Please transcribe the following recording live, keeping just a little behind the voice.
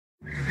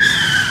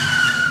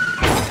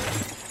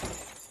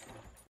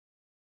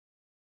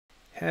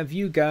Have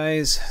you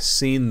guys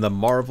seen The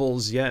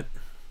Marvels yet?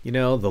 You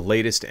know, the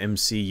latest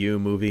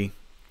MCU movie.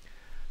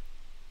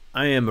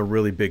 I am a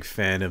really big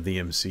fan of the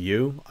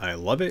MCU. I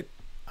love it.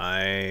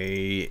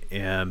 I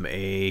am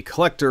a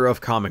collector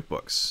of comic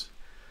books.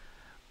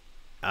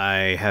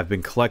 I have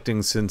been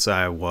collecting since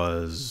I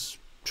was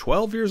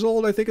 12 years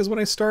old, I think is when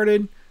I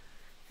started.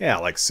 Yeah,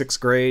 like 6th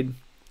grade.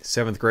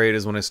 7th grade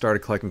is when I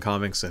started collecting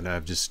comics, and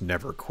I've just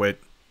never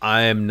quit.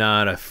 I am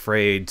not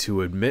afraid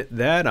to admit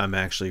that. I'm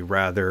actually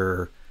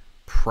rather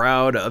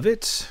proud of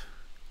it.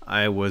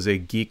 I was a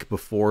geek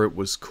before it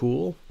was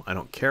cool. I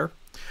don't care.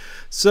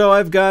 So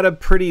I've got a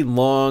pretty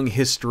long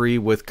history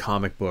with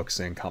comic books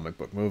and comic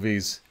book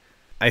movies.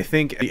 I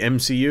think the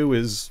MCU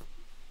is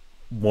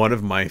one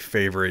of my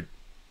favorite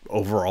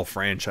overall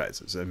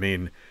franchises. I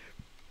mean,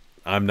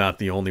 I'm not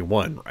the only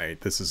one, right?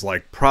 This is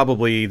like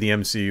probably the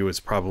MCU is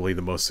probably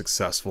the most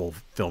successful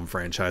film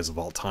franchise of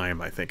all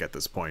time, I think, at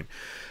this point.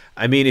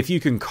 I mean, if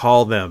you can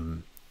call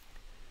them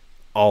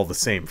all the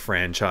same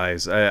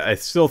franchise, I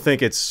still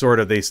think it's sort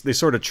of, they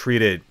sort of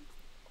treat it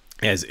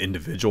as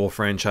individual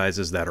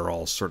franchises that are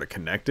all sort of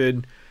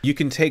connected. You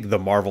can take the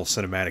Marvel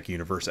Cinematic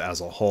Universe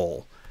as a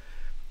whole,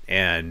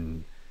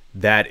 and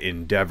that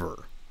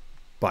endeavor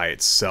by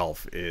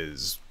itself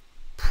is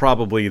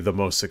probably the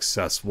most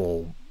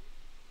successful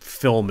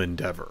film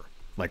endeavor,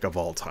 like, of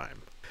all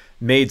time.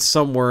 Made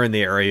somewhere in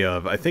the area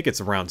of, I think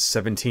it's around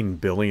 $17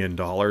 billion,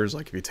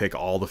 like if you take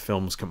all the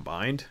films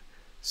combined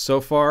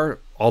so far,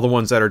 all the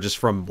ones that are just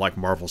from like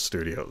Marvel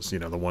Studios, you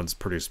know, the ones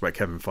produced by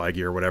Kevin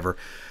Feige or whatever.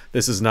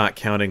 This is not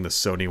counting the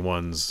Sony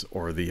ones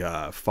or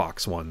the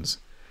Fox ones,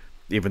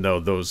 even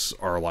though those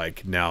are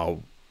like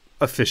now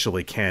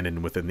officially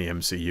canon within the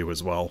MCU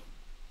as well,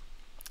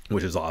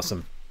 which is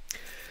awesome.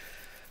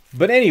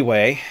 But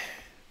anyway,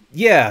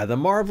 yeah, the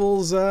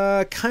Marvels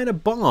kind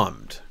of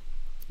bombed.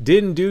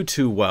 Didn't do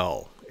too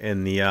well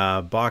in the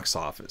box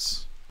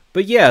office.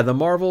 But yeah, the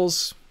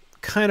Marvels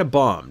kind of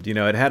bombed. You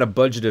know, it had a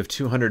budget of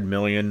 $200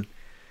 million,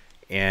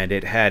 and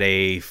it had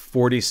a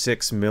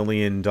 $46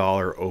 million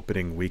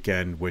opening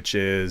weekend, which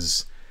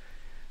is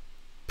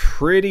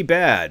pretty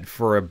bad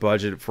for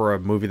a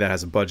movie that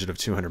has a budget of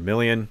 $200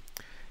 million.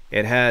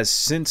 It has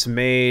since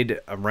made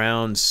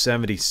around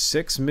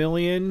 $76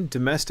 million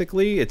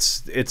domestically.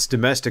 Its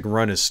domestic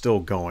run is still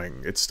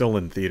going. It's still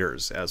in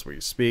theaters as we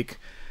speak,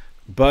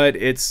 but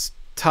it's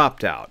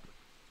topped out.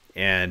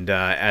 And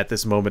at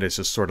this moment, it's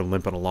just sort of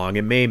limping along.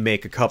 It may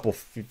make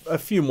a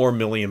few more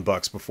million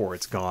bucks before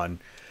it's gone,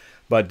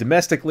 but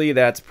domestically,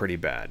 that's pretty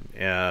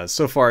bad.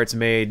 So far, it's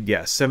made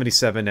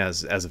 77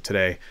 as of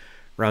today,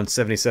 around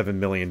 $77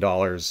 million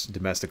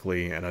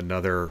domestically, and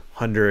another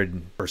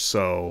 100 or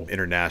so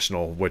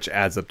international, which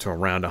adds up to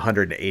around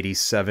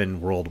 187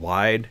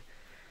 worldwide.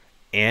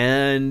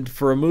 And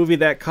for a movie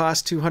that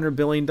cost $200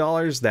 billion,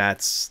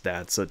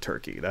 that's a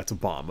turkey. That's a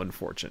bomb,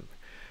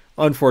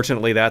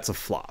 Unfortunately, that's a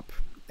flop.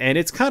 And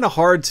it's kind of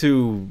hard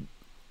to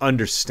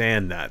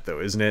understand that, though,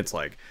 isn't it? It's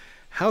like,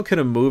 how can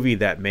a movie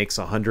that makes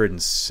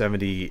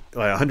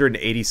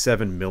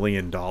 $187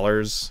 million,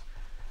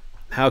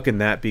 how can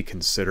that be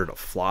considered a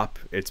flop?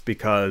 It's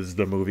because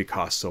the movie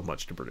cost so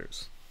much to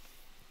produce.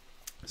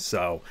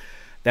 So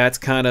that's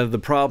kind of the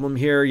problem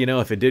here. You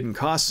know, if it didn't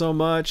cost so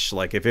much,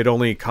 like if it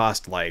only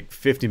cost like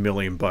 50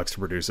 million bucks to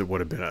produce, it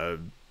would have been a,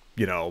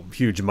 you know,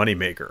 huge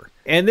moneymaker.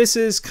 And this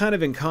is kind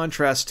of in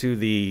contrast to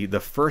the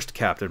first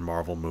Captain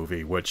Marvel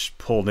movie, which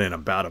pulled in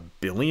about $1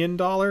 billion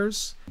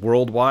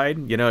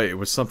worldwide. You know, it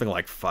was something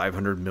like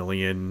 500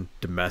 million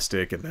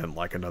domestic and then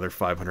like another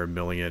 500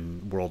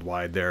 million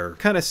worldwide there.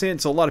 Kind of saying,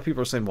 so a lot of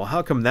people are saying, well,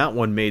 how come that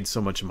one made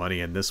so much money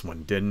and this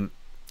one didn't?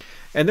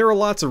 And there are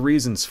lots of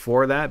reasons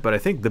for that, but I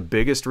think the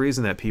biggest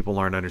reason that people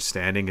aren't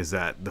understanding is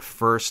that the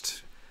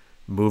first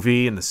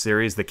movie in the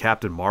series, the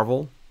Captain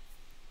Marvel,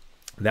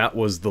 that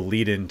was the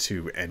lead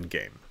into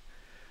Endgame.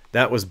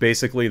 That was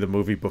basically the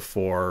movie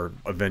before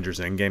Avengers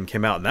Endgame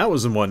came out, and that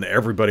was the one that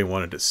everybody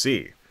wanted to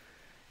see.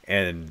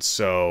 And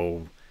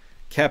so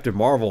Captain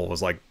Marvel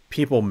was like,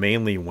 people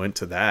mainly went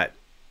to that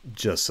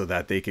just so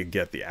that they could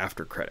get the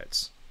after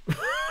credits.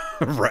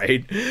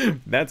 Right?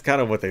 That's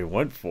kind of what they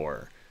went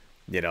for.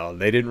 You know,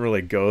 they didn't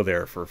really go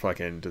there for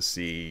fucking to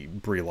see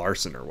Brie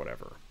Larson or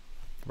whatever.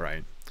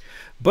 Right?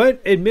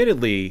 But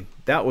admittedly,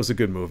 that was a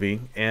good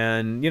movie.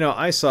 And, you know,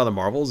 I saw The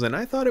Marvels and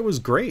I thought it was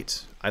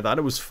great. I thought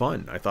it was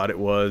fun. I thought it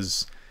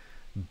was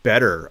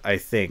better, I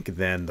think,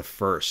 than the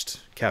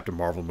first Captain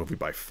Marvel movie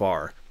by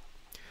far.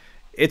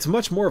 It's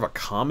much more of a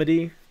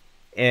comedy.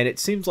 And it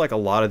seems like a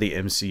lot of the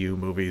MCU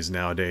movies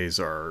nowadays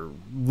are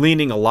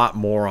leaning a lot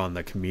more on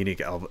the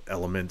comedic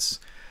elements.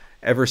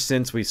 Ever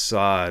since we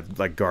saw,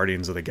 like,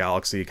 Guardians of the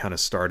Galaxy kind of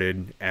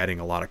started adding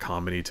a lot of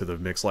comedy to the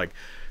mix. Like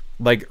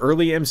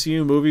early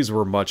MCU movies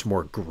were much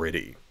more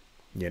gritty.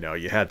 You know,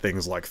 you had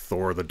things like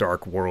Thor: The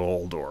Dark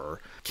World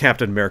or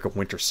Captain America: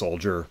 Winter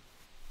Soldier.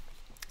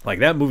 Like,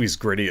 that movie's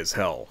gritty as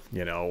hell,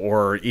 you know,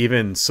 or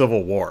even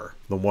Civil War,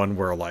 the one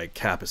where like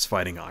Cap is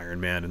fighting Iron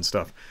Man and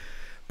stuff.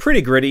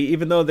 Pretty gritty,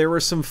 even though there were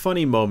some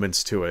funny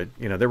moments to it.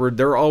 You know, there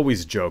were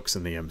always jokes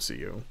in the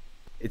MCU.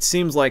 it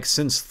seems like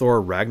since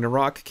Thor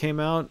Ragnarok came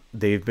out,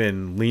 they've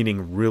been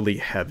leaning really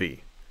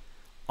heavy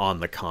on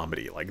the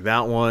comedy. Like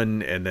that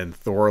one, and then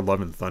Thor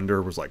Love and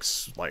Thunder was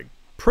like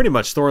pretty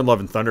much Thor and Love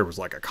and Thunder was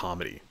like a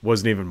comedy.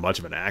 Wasn't even much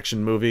of an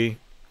action movie,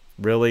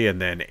 really.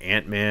 And then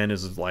Ant-Man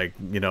is like,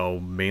 you know,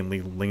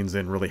 mainly leans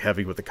in really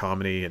heavy with the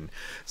comedy. And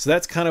so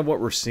that's kind of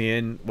what we're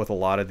seeing with a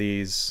lot of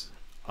these,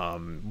 a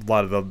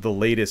lot of the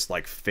latest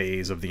like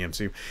phase of the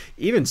MCU.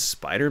 Even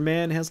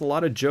Spider-Man has a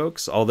lot of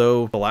jokes,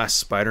 although the last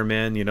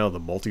Spider-Man, you know, the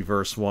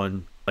multiverse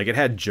one, like it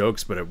had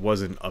jokes, but it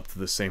wasn't up to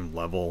the same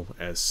level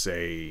as,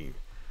 say,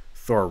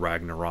 Thor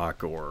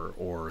Ragnarok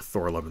or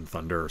Thor Love and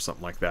Thunder or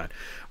something like that.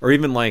 Or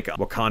even like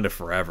Wakanda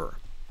Forever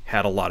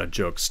had a lot of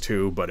jokes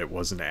too, but it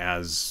was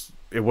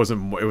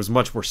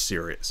much more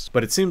serious.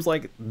 But it seems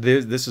like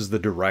this is the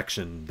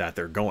direction that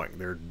they're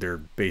going.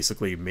 They're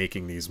basically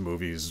making these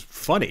movies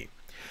funny.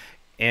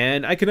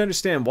 And I can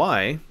understand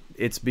why.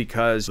 It's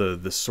because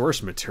the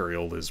source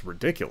material is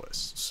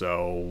ridiculous.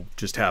 So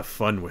just have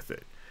fun with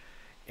it.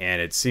 And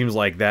it seems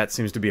like that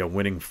seems to be a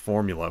winning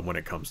formula when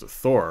it comes to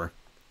Thor.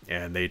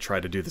 And they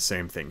try to do the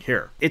same thing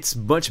here. It's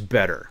much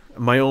better.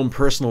 My own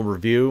personal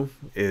review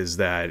is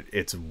that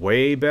it's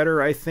way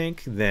better, I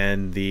think,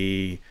 than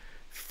the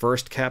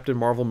first Captain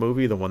Marvel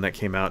movie, the one that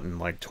came out in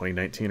like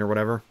 2019 or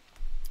whatever.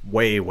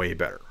 Way, way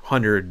better.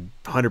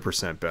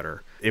 100%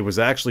 better. It was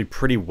actually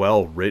pretty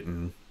well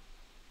written.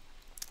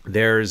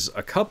 There's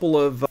a couple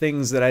of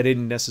things that I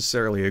didn't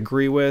necessarily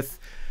agree with,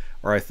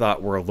 or I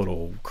thought were a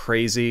little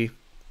crazy,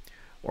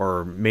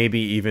 or maybe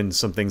even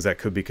some things that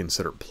could be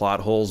considered plot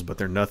holes, but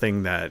they're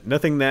nothing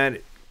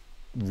that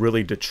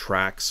really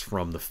detracts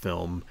from the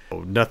film.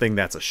 Nothing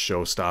that's a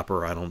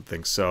showstopper, I don't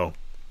think so.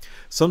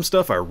 Some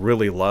stuff I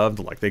really loved,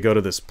 like they go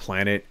to this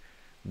planet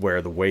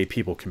where the way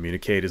people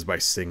communicate is by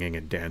singing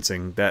and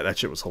dancing. That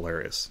shit was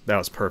hilarious. That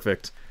was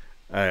perfect.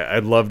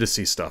 I'd love to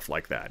see stuff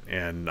like that,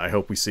 and I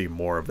hope we see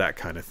more of that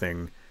kind of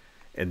thing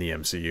in the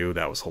MCU.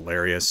 That was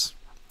hilarious.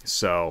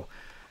 So,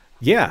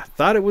 yeah,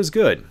 thought it was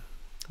good.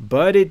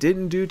 But it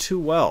didn't do too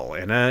well.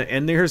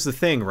 And here's the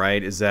thing,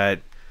 right, is that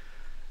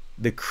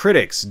the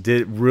critics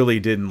really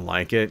didn't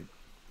like it,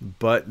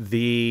 but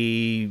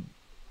the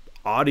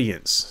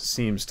audience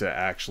seems to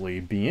actually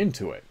be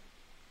into it.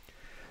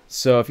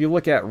 So if you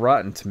look at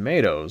Rotten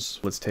Tomatoes,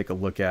 let's take a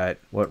look at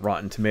what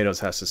Rotten Tomatoes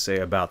has to say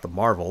about the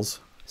Marvels.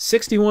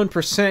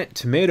 61%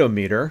 tomato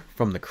meter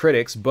from the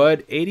critics,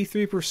 but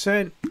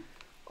 83%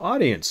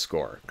 audience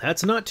score.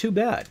 That's not too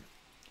bad.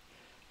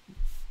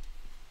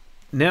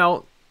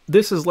 Now,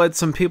 this has led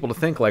some people to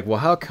think like, well,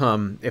 how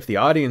come if the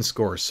audience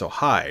score is so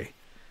high,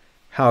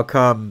 how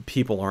come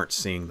people aren't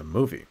seeing the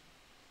movie?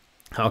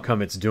 How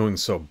come it's doing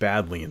so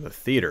badly in the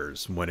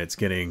theaters when it's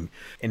getting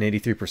an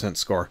 83%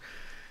 score?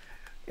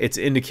 It's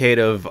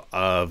indicative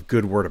of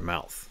good word of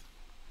mouth.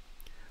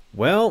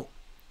 Well,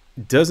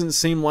 doesn't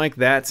seem like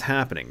that's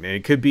happening.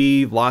 It could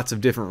be lots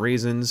of different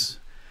reasons,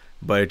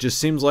 but it just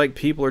seems like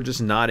people are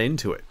just not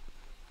into it,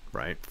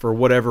 right? For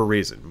whatever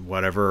reason,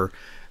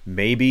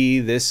 maybe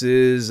this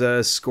is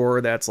a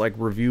score that's like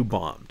review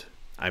bombed.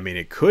 I mean,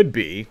 it could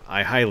be.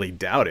 I highly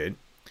doubt it.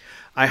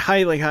 I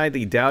highly,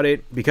 highly doubt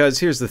it, because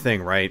here's the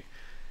thing, right?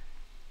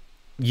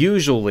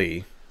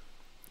 Usually,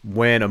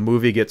 when a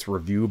movie gets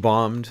review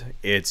bombed,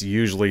 it's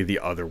usually the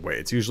other way.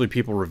 It's usually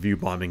people review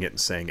bombing it and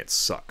saying it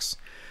sucks.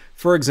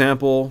 For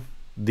example,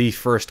 the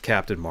first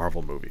Captain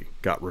Marvel movie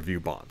got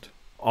review bombed.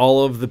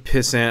 All of the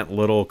pissant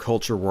little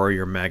culture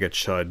warrior MAGA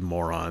chud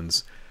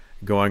morons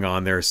going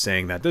on there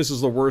saying that this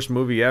is the worst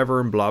movie ever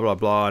and blah, blah,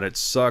 blah, and it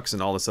sucks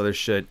and all this other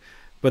shit.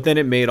 But then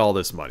it made all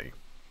this money,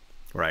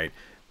 right?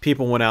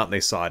 People went out and they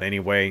saw it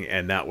anyway,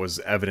 and that was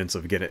evidence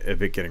of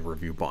it getting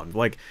review bombed.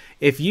 Like,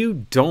 if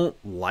you don't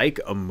like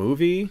a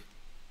movie,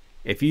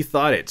 if you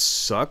thought it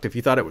sucked, if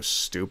you thought it was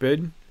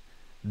stupid,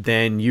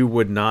 then you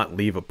would not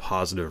leave a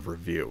positive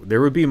review.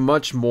 There would be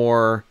much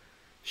more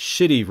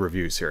shitty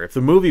reviews here. If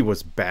the movie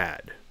was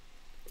bad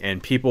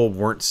and people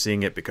weren't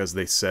seeing it because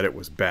they said it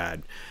was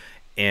bad,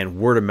 and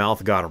word of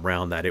mouth got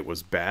around that it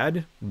was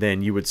bad,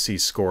 then you would see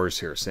scores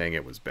here saying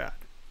it was bad.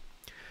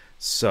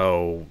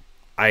 So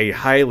I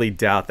highly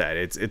doubt that.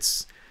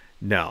 It's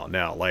no,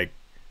 like,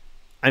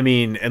 I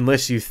mean,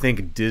 unless you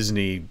think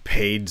Disney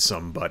paid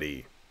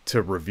somebody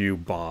to review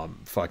bomb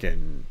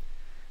fucking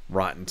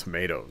Rotten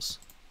Tomatoes.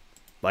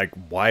 Like,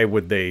 why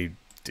would they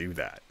do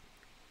that?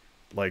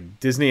 Like,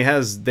 Disney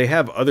they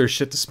have other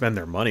shit to spend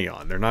their money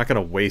on. They're not going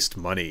to waste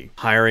money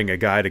hiring a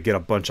guy to get a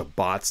bunch of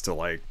bots to,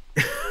 like,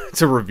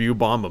 to review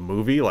bomb a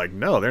movie. Like,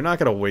 no, they're not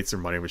going to waste their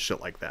money with shit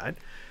like that.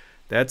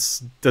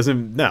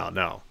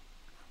 No.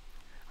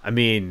 I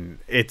mean,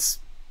 it's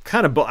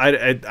kind of,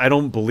 I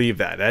don't believe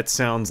that. That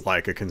sounds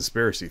like a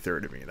conspiracy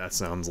theory to me. That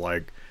sounds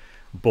like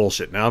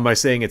bullshit. Now, am I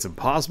saying it's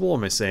impossible?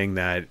 Am I saying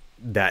that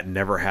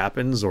never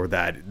happens, or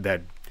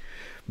that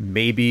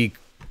maybe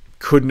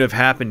couldn't have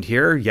happened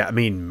here? Yeah, I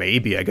mean,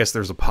 maybe. I guess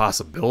there's a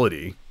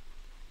possibility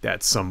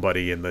that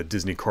somebody in the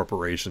Disney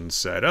Corporation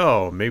said,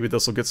 oh, maybe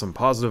this will get some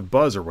positive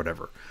buzz or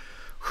whatever.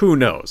 Who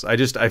knows?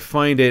 I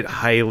find it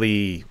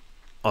highly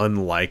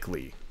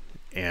unlikely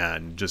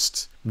and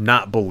just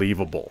not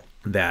believable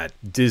that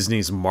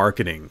Disney's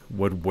marketing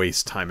would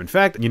waste time. In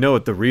fact, you know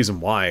what, the reason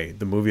why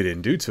the movie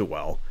didn't do too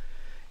well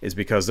is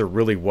because there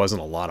really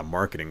wasn't a lot of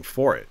marketing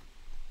for it.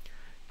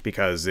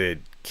 Because it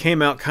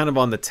came out kind of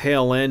on the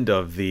tail end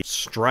of the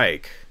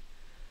strike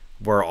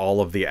where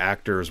all of the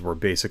actors were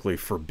basically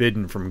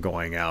forbidden from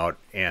going out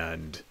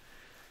and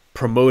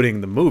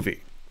promoting the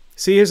movie.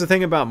 See, here's the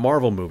thing about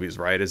Marvel movies,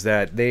 right, is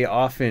that they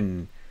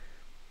often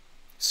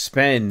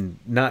spend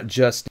not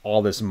just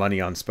all this money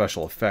on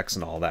special effects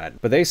and all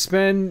that, but they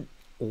spend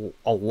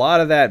a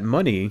lot of that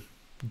money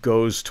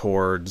goes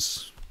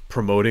towards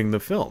promoting the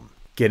film,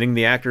 getting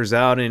the actors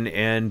out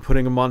and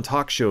putting them on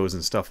talk shows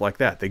and stuff like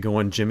that. They go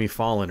on Jimmy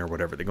Fallon or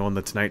whatever. They go on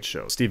The Tonight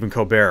Show, Stephen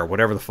Colbert,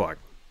 whatever the fuck.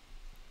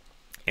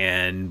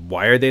 And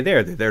why are they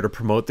there? They're there to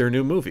promote their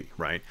new movie,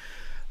 right?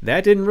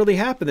 That didn't really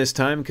happen this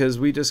time because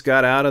we just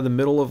got out of the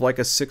middle of like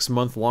a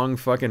 6-month-long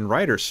fucking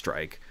writer's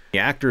strike. The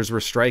actors were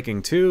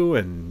striking too,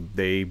 and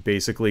they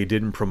basically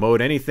didn't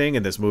promote anything,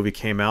 and this movie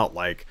came out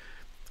like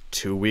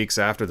 2 weeks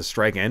after the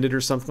strike ended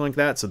or something like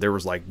that, so there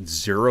was like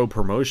zero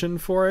promotion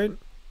for it.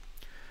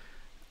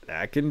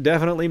 That can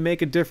definitely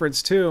make a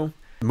difference too.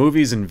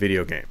 Movies and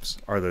video games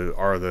are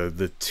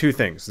the two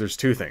things. There's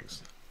two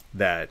things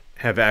that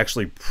have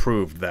actually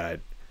proved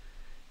that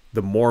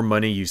the more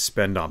money you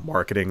spend on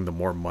marketing, the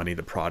more money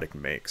the product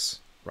makes,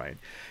 right?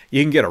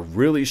 You can get a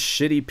really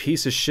shitty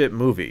piece of shit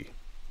movie,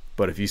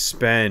 but if you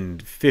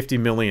spend $50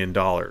 million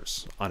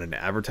on an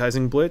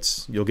advertising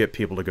blitz, you'll get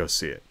people to go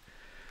see it.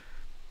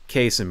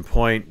 Case in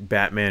point,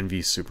 Batman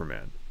v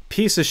Superman.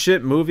 Piece of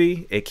shit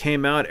movie. It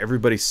came out,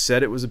 everybody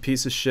said it was a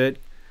piece of shit.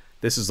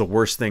 This is the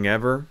worst thing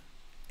ever.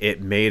 It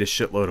made a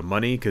shitload of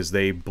money because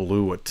they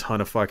blew a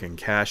ton of fucking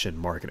cash in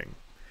marketing.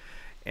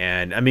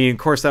 And, I mean, of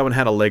course, that one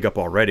had a leg up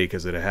already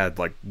because it had,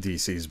 like,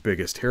 DC's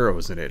biggest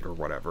heroes in it or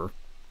whatever.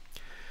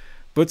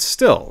 But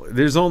still,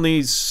 there's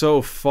only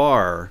so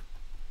far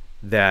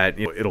that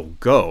it'll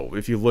go.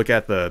 If you look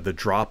at the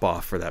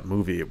drop-off for that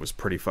movie, it was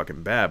pretty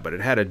fucking bad. But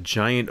it had a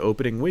giant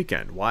opening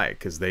weekend. Why?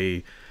 Because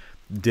they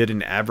did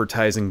an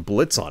advertising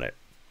blitz on it.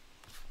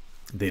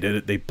 They did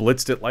it. They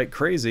blitzed it like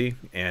crazy,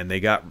 and they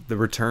got the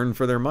return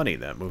for their money.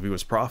 That movie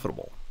was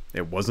profitable.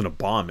 It wasn't a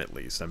bomb, at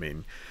least. I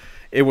mean,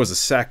 it was a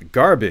sack of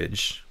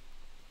garbage.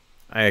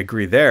 I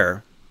agree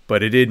there,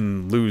 but it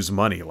didn't lose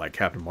money like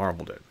Captain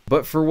Marvel did.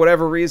 But for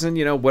whatever reason,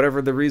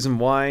 whatever the reason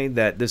why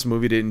that this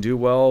movie didn't do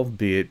well,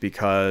 be it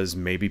because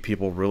maybe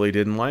people really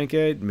didn't like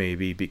it,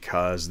 maybe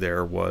because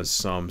there was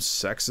some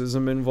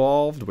sexism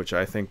involved, which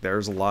I think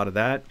there's a lot of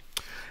that.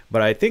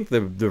 But I think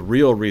the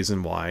real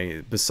reason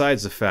why,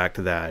 besides the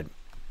fact that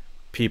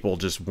people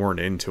just weren't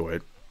into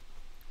it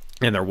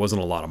and there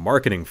wasn't a lot of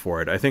marketing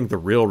for it, I think the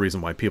real reason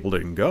why people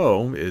didn't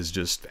go is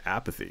just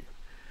apathy.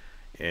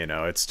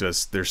 It's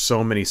just, there's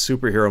so many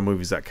superhero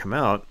movies that come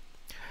out,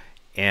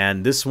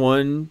 and this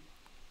one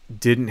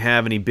didn't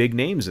have any big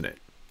names in it.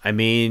 I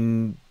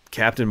mean,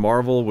 Captain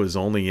Marvel was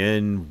only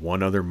in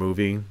one other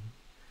movie.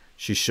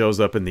 She shows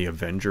up in the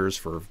Avengers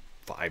for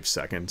 5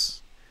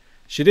 seconds.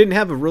 She didn't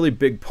have a really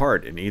big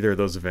part in either of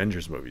those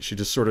Avengers movies. She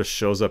just sort of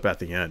shows up at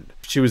the end.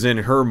 She was in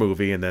her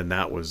movie, and then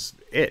that was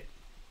it.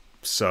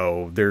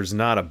 So there's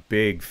not a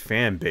big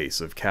fan base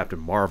of Captain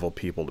Marvel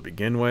people to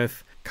begin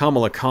with.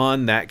 Kamala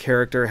Khan, that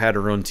character, had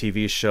her own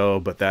TV show,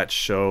 but that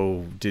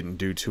show didn't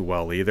do too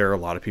well either. A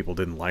lot of people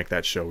didn't like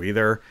that show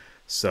either.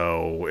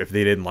 So if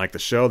they didn't like the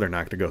show, they're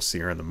not going to go see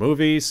her in the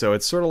movie. So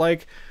it's sort of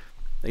like,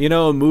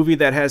 a movie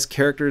that has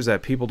characters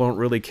that people don't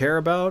really care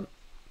about.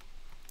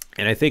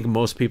 And I think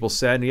most people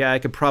said, yeah, I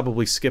could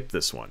probably skip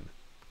this one.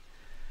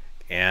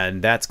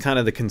 And that's kind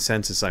of the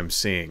consensus I'm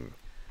seeing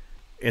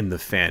in the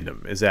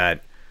fandom, is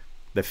that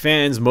the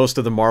fans, most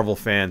of the Marvel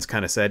fans,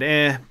 kind of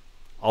said,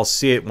 I'll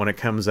see it when it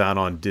comes out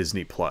on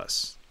Disney+.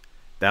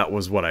 That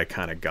was what I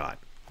kind of got.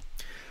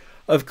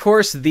 Of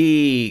course,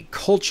 the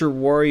culture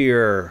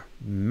warrior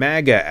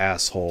MAGA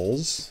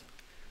assholes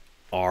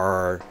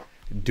are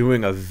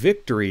doing a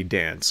victory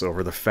dance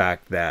over the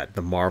fact that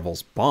the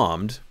Marvels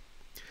bombed,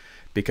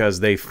 because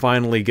they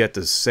finally get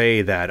to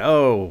say that,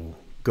 oh,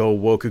 go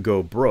woke or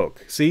go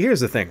broke. See, here's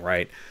the thing,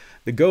 right?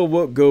 The go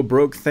woke, go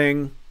broke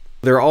thing,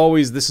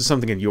 this is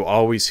something that you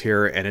always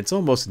hear, and it's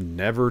almost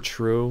never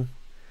true.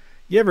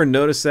 You ever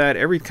notice that?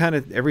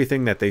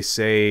 Everything that they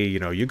say,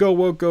 you go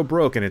woke, go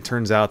broke, and it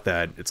turns out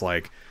that it's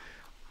like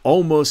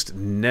almost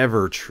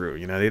never true.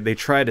 They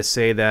try to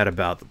say that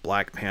about the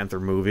Black Panther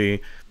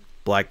movie.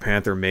 Black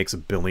Panther makes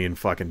 $1 billion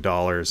fucking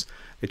dollars.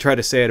 They try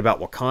to say it about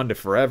Wakanda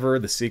Forever,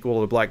 the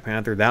sequel to Black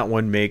Panther. That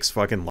one makes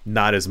fucking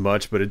not as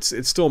much, but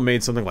it's still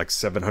made something like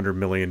 $700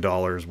 million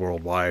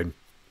worldwide.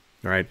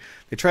 All right?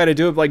 They try to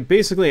do it like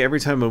basically every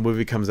time a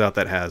movie comes out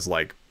that has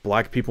like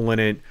black people in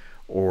it,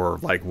 or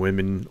like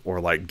women, or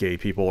like gay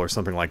people, or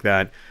something like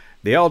that.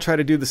 They all try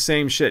to do the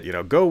same shit,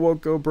 go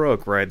woke, go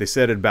broke, right? They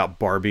said it about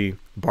Barbie.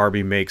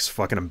 Barbie makes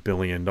fucking $1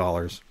 billion.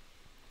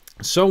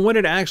 So when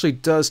it actually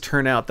does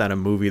turn out that a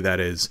movie that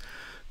is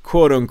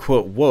quote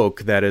unquote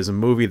woke, that is a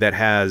movie that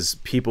has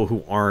people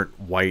who aren't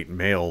white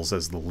males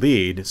as the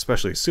lead,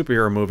 especially a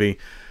superhero movie,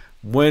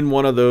 when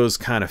one of those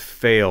kind of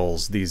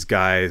fails, these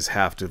guys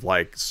have to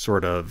like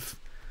sort of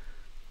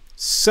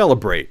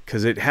celebrate,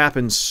 because it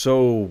happens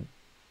so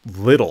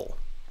little.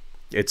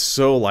 It's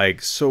so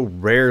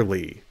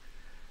rarely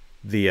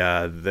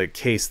the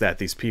case that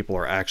these people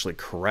are actually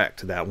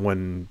correct, that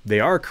when they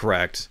are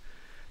correct,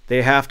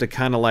 they have to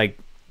kind of like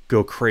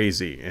go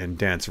crazy and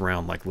dance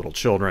around like little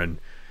children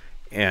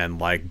and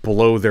like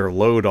blow their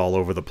load all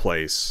over the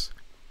place,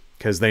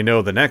 because they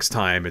know the next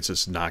time it's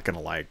just not gonna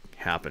like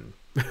happen.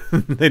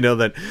 They know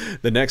that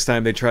the next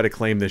time they try to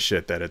claim this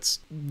shit, that it's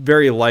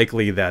very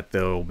likely that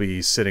they'll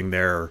be sitting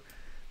there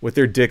with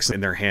their dicks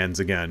in their hands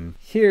again.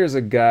 Here's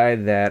a guy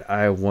that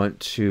I want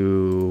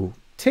to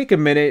take a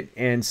minute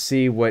and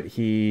see what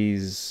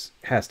he's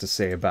has to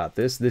say about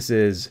this. This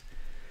is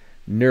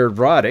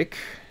Nerdrotic,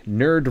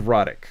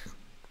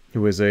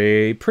 who is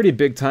a pretty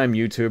big time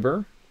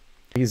YouTuber.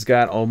 He's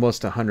got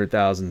almost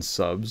 100,000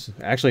 subs.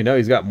 Actually, no,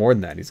 he's got more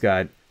than that. He's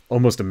got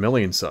almost 1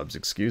 million subs,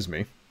 excuse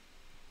me.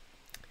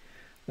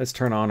 Let's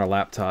turn on our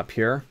laptop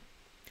here.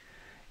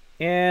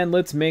 And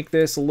let's make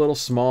this a little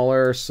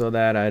smaller so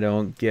that I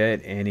don't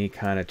get any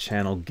kind of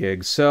channel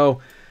gigs.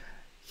 So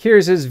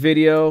here's his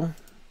video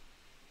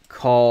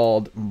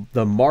called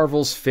 "The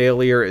Marvel's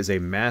Failure is a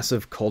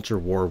Massive Culture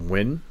War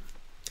Win."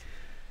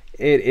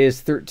 It is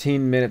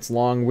 13 minutes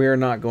long. We're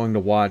not going to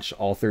watch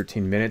all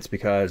 13 minutes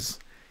because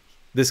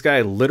this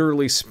guy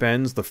literally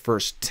spends the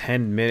first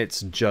 10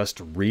 minutes just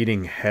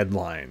reading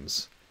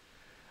headlines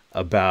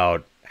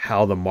about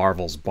how the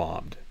Marvels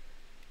bombed.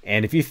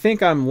 And if you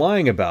think I'm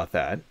lying about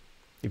that,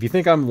 if you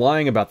think I'm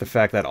lying about the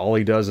fact that all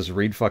he does is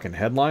read fucking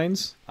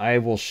headlines, I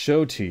will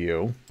show to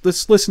you.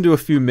 Let's listen to a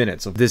few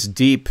minutes of this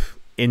deep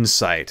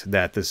insight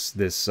that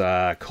this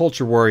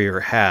culture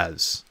warrior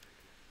has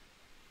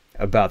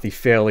about the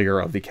failure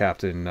of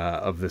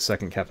the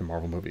second Captain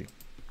Marvel movie.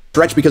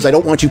 Stretch, because I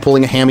don't want you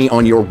pulling a hammy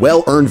on your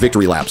well-earned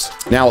victory laps.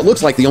 Now, it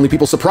looks like the only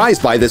people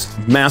surprised by this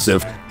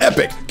massive,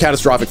 epic,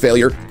 catastrophic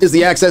failure is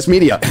the Access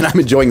Media, and I'm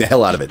enjoying the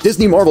hell out of it.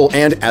 Disney, Marvel,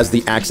 and as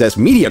the Access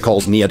Media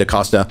calls Nia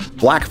DaCosta,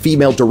 black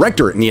female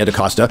director Nia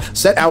DaCosta,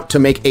 set out to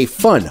make a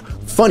fun,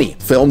 funny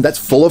film that's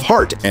full of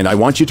heart, and I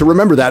want you to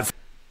remember that.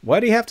 Why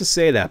do you have to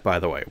say that, by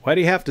the way? Why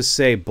do you have to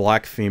say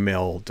black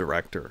female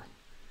director?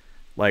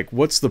 Like,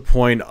 what's the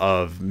point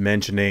of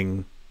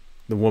mentioning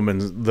the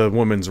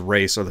woman's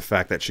race or the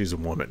fact that she's a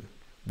woman?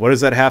 What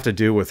does that have to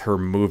do with her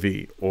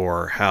movie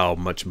or how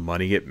much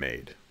money it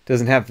made?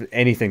 Doesn't have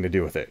anything to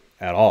do with it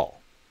at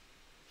all.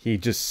 He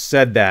just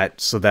said that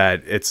so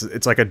that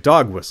it's like a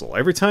dog whistle.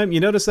 Every time,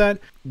 you notice that?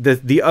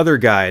 The other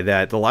guy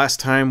that the last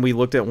time we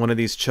looked at one of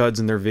these chuds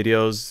in their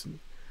videos,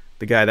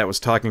 the guy that was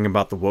talking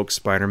about the woke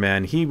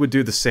Spider-Man, he would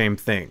do the same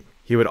thing.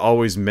 He would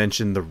always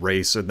mention the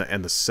race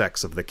and the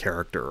sex of the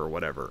character or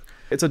whatever.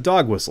 It's a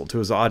dog whistle to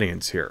his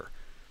audience here,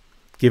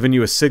 giving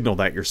you a signal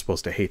that you're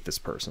supposed to hate this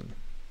person.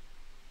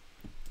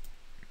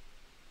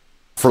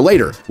 For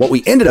later, what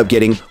we ended up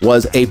getting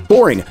was a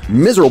boring,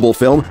 miserable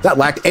film that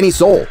lacked any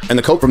soul. And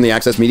the coat from the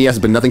Access Media has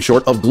been nothing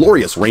short of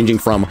glorious, ranging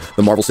from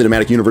the Marvel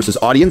Cinematic Universe's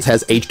audience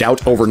has aged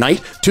out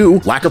overnight to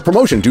lack of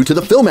promotion due to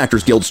the Film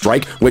Actors Guild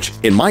strike, which,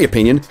 in my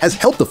opinion, has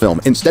helped the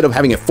film. Instead of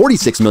having a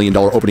 $46 million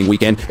opening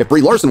weekend, if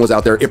Brie Larson was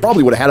out there, it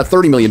probably would have had a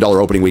 $30 million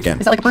opening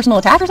weekend. Is that like a personal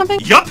attack or something?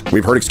 Yup!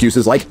 We've heard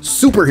excuses like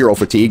superhero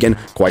fatigue and,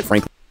 quite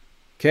frankly,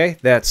 Okay,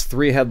 that's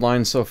 3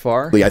 headlines so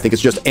far. I think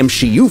it's just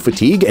MCU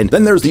fatigue, and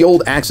then there's the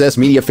old Access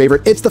Media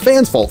favorite, it's the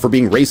fans' fault for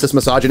being racist,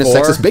 misogynist,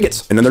 sexist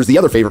bigots. And then there's the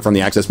other favorite from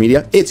the Access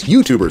Media, it's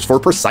YouTubers for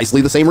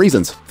precisely the same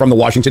reasons. From the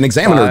Washington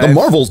Examiner, 5. The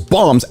Marvels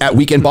bombs at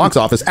weekend box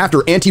office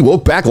after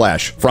anti-woke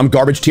backlash. From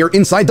Garbage Tier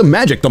Inside the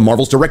Magic, the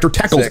Marvels director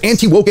tackles 6.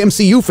 anti-woke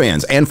MCU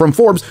fans. And from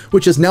Forbes,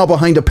 which is now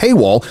behind a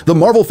paywall, the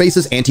Marvel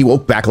faces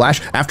anti-woke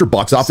backlash after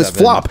box office 7.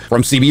 flop.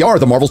 From CBR,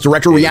 the Marvels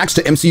director reacts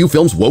to MCU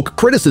films' woke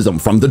criticism.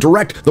 From The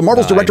Direct, the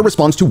Marvels 9. director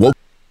responds to woke.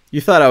 You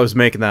thought I was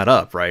making that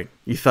up, right?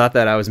 You thought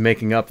that I was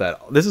making up that.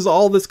 This is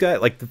all this guy,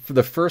 like, for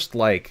the first,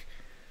 like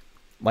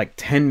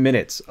 10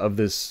 minutes of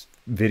this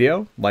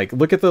video. Like,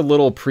 look at the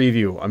little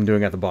preview I'm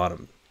doing at the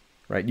bottom,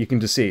 right? You can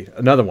just see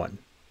another one.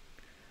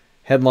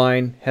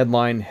 Headline,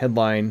 headline,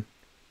 headline.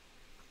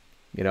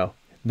 You know,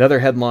 another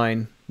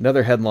headline,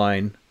 another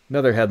headline,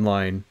 another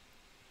headline,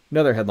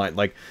 another headline.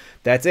 Like,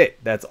 that's it.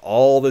 That's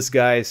all this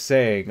guy is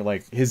saying.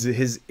 Like,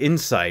 his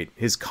insight,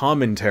 his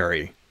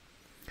commentary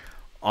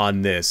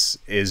on this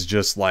is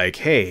just like,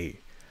 hey,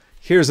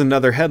 here's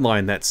another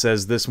headline that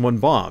says this one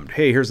bombed.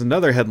 Hey, here's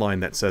another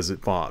headline that says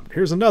it bombed.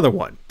 Here's another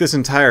one. This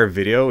entire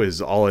video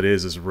is all it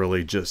is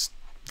really just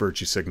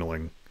virtue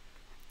signaling.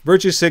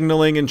 Virtue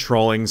signaling and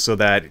trolling so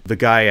that the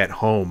guy at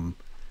home,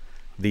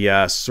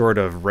 the sort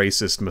of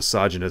racist,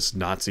 misogynist,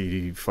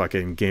 Nazi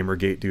fucking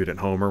Gamergate dude at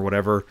home or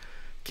whatever,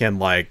 can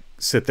like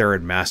sit there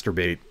and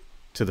masturbate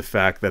to the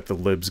fact that the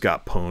libs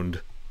got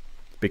pwned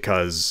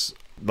because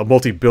the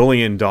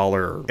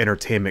multi-billion-dollar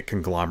entertainment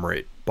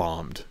conglomerate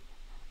bombed.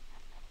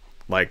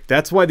 Like,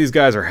 that's why these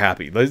guys are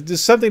happy.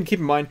 There's something to keep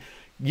in mind.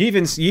 You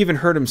even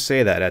heard him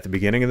say that at the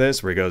beginning of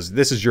this, where he goes,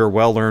 "This is your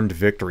well-earned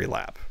victory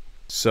lap."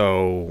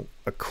 So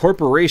a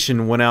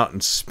corporation went out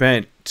and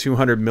spent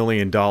 $200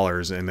 million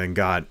and then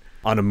got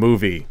on a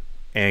movie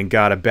and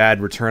got a bad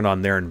return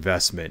on their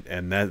investment.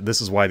 And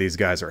this is why these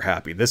guys are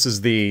happy. This is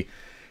the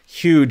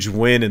huge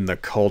win in the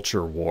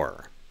culture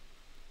war,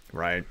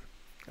 right?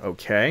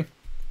 Okay.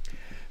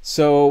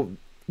 So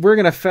we're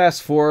going to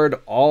fast forward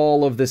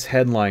all of this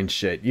headline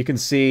shit. You can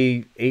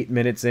see 8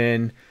 minutes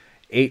in,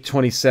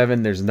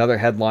 8:27, there's another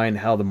headline,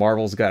 how the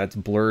Marvel's got its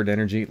blurred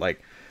energy. Like,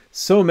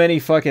 so many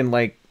fucking,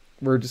 like,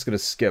 we're just going to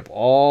skip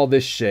all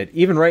this shit.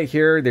 Even right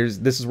here,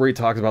 this is where he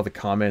talks about the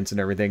comments and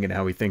everything and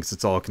how he thinks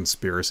it's all a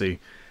conspiracy.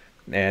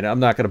 And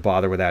I'm not going to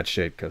bother with that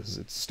shit because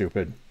it's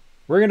stupid.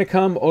 We're going to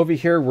come over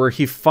here where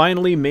he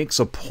finally makes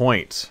a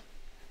point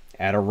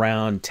at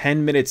around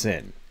 10 minutes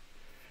in.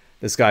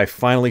 This guy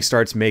finally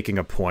starts making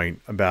a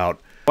point about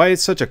why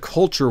it's such a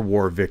culture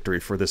war victory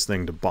for this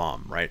thing to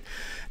bomb, right?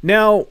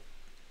 Now,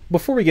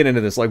 before we get into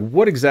this, like,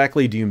 what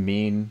exactly do you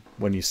mean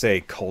when you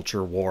say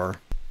culture war?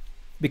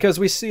 Because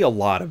we see a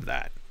lot of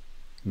that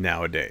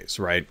nowadays,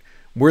 right?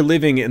 We're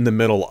living in the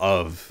middle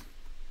of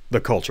the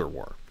culture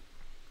war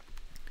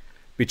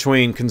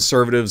between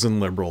conservatives and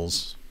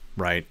liberals,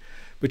 right?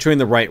 Between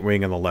the right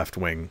wing and the left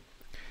wing.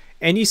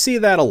 And you see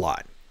that a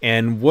lot.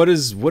 And what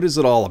is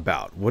it all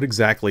about? What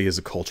exactly is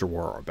a culture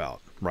war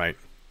about, right?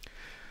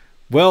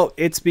 Well,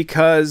 it's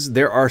because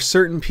there are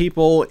certain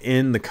people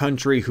in the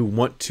country who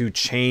want to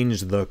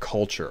change the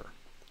culture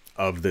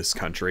of this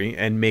country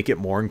and make it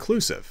more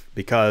inclusive.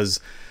 Because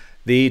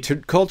the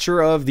culture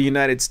of the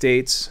United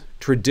States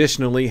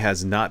traditionally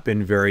has not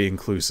been very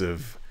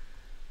inclusive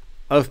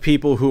of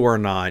people who are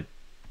not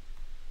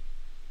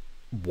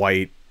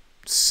white,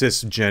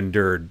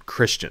 cisgendered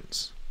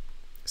Christians.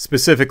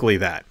 Specifically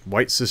that,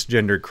 white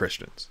cisgendered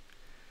Christians.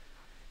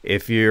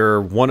 If you're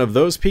one of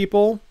those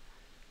people,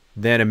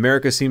 then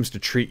America seems to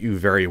treat you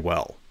very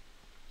well.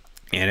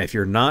 And if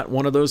you're not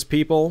one of those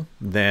people,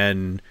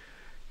 then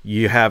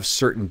you have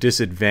certain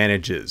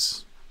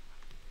disadvantages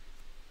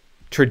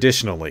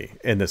traditionally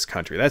in this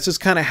country. That's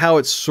just kind of how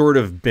it's sort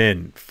of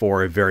been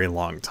for a very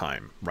long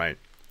time, right?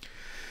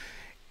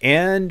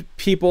 And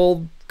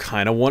people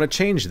kind of want to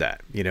change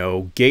that. You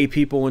know, gay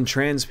people and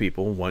trans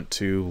people want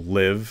to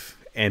live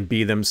and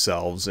be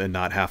themselves and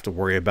not have to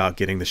worry about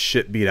getting the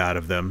shit beat out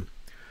of them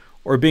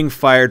or being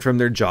fired from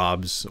their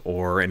jobs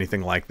or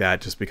anything like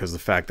that just because of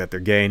the fact that they're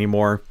gay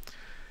anymore.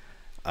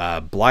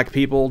 Black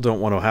people don't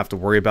want to have to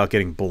worry about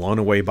getting blown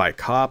away by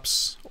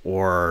cops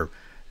or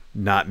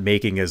not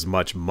making as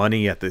much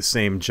money at the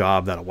same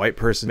job that a white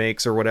person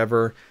makes or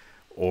whatever.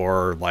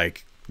 Or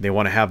like they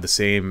want to have the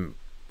same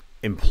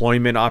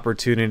employment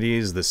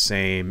opportunities, the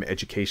same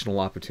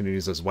educational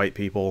opportunities as white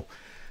people,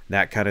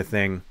 that kind of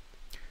thing,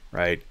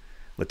 right?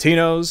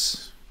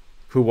 Latinos,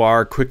 who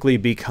are quickly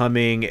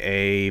becoming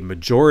a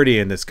majority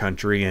in this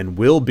country and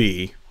will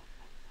be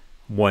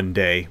one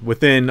day,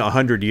 within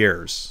 100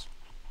 years,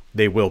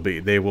 they will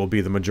be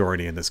the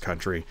majority in this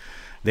country.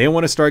 They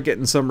want to start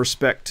getting some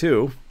respect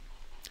too,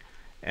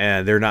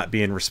 and they're not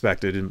being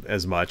respected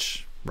as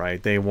much,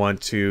 right? They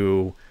want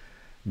to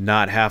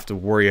not have to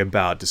worry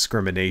about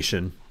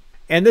discrimination.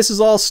 And this is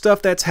all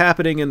stuff that's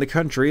happening in the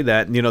country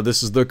that, you know,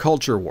 this is the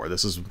culture war.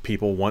 This is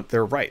people want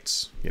their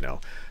rights, you know.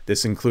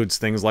 This includes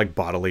things like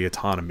bodily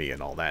autonomy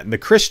and all that. And the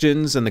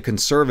Christians and the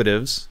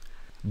conservatives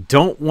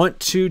don't want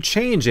to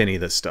change any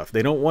of this stuff.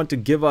 They don't want to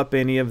give up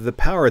any of the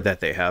power that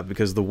they have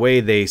because the way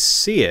they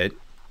see it,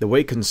 the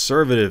way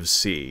conservatives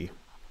see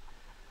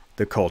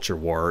the culture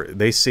war,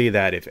 they see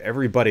that if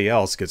everybody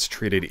else gets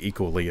treated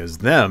equally as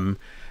them,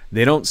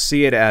 they don't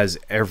see it as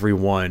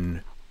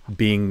everyone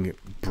being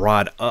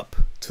brought up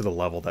to the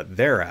level that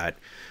they're at.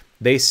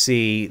 They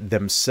see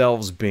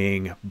themselves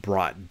being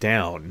brought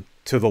down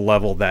to the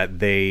level that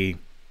they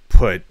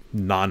put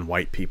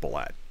non-white people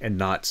at, and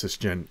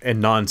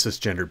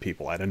non-cisgendered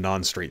people at, and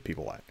non-straight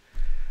people at.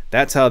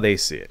 That's how they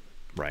see it,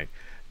 right?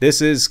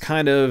 This is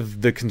kind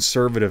of the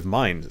conservative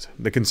mind.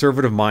 The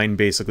conservative mind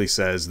basically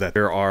says that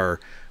there are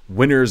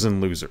winners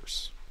and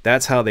losers.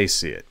 That's how they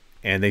see it.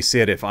 And they see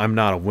it, if I'm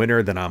not a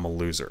winner, then I'm a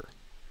loser.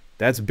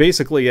 That's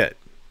basically it.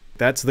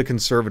 That's the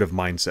conservative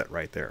mindset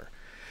right there.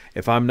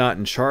 If I'm not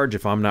in charge,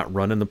 if I'm not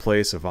running the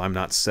place, if I'm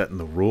not setting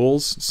the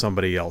rules,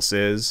 somebody else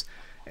is,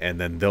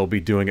 and then they'll be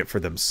doing it for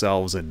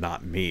themselves and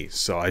not me.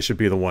 So I should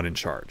be the one in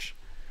charge.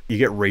 You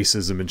get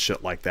racism and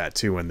shit like that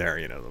too in there,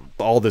 you know.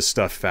 All this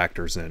stuff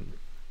factors in,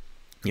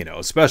 you know,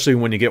 especially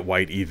when you get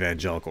white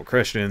evangelical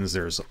Christians.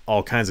 There's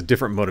all kinds of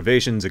different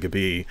motivations. It could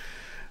be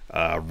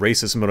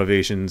racist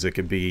motivations, it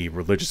could be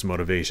religious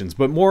motivations,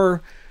 but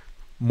more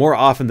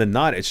often than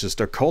not, it's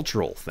just a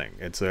cultural thing.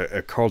 It's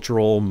a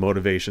cultural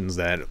motivations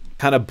that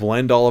kind of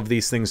blend all of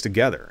these things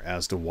together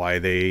as to why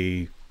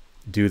they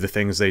do the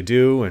things they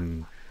do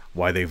and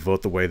why they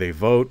vote the way they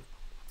vote.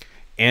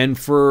 And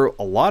for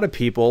a lot of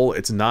people,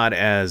 it's not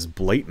as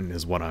blatant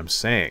as what I'm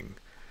saying.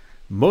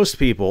 Most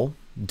people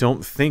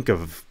don't think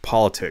of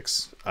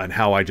politics and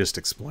how I just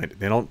explained it.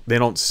 They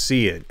don't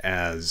see it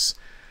as,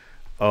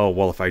 oh,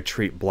 well, if I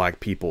treat black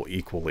people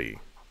equally,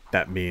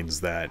 that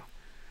means that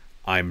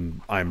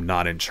I'm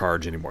not in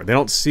charge anymore. They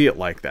don't see it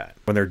like that.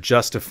 When they're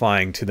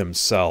justifying to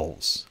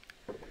themselves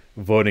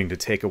voting to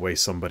take away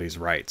somebody's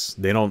rights,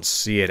 they don't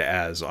see it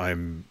as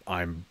I'm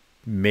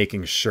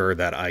making sure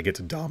that I get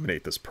to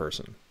dominate this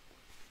person,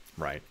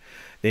 right?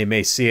 They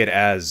may see it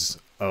as,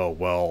 oh,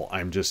 well,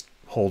 I'm just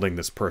holding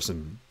this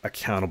person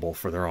accountable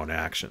for their own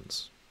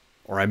actions,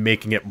 or I'm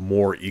making it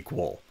more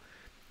equal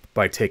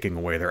by taking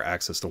away their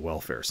access to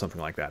welfare,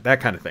 something like that.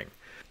 That kind of thing.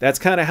 That's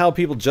kind of how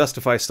people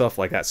justify stuff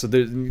like that. So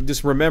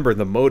just remember,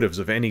 the motives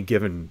of any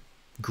given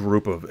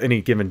group, of any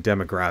given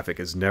demographic,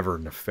 is never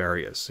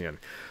nefarious. You know,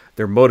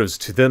 their motives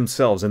to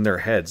themselves, in their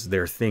heads,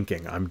 they're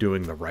thinking, I'm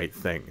doing the right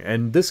thing.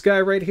 And this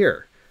guy right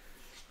here,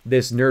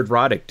 this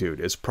nerdrotic dude,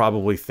 is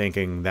probably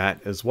thinking that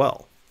as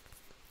well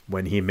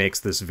when he makes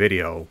this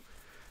video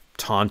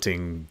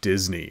taunting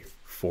Disney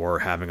for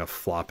having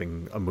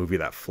a movie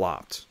that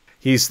flopped.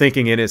 He's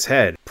thinking in his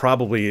head,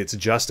 probably it's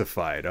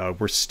justified.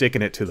 We're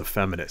sticking it to the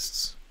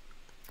feminists.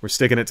 We're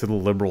sticking it to the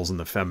liberals and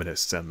the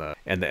feminists and the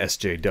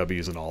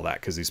SJWs and all that,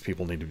 because these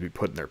people need to be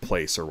put in their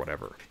place or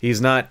whatever. He's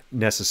not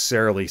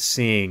necessarily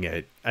seeing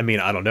it. I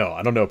mean, I don't know.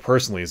 I don't know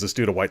personally. Is this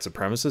dude a white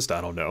supremacist?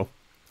 I don't know.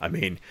 I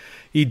mean,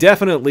 he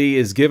definitely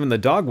is given the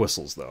dog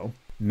whistles, though.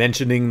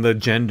 Mentioning the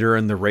gender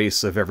and the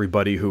race of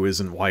everybody who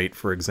isn't white,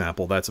 for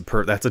example, that's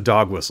a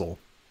dog whistle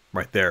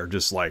right there.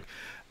 Just like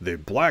the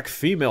black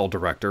female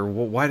director.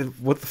 Well,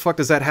 what the fuck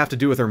does that have to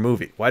do with her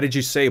movie? Why did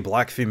you say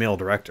black female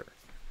director?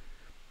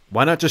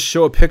 Why not just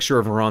show a picture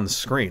of her on the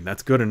screen?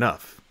 That's good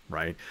enough,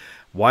 right?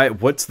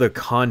 What's the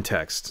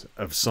context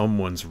of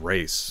someone's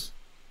race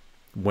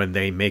when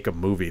they make a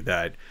movie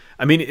that...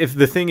 I mean, if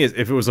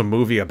it was a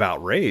movie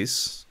about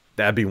race,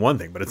 that'd be one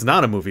thing, but it's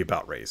not a movie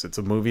about race. It's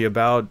a movie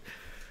about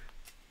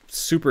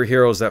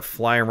superheroes that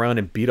fly around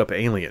and beat up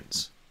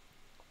aliens.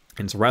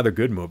 And it's a rather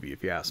good movie,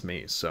 if you ask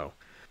me. So,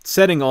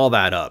 setting all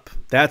that up,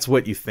 that's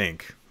what you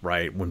think,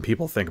 right, when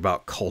people think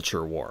about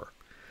culture war.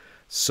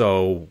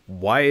 So,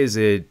 why is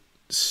it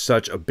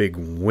such a big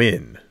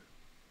win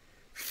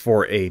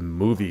for a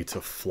movie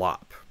to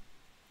flop?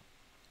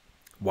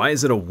 Why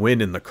is it a win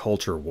in the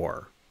culture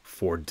war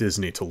for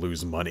Disney to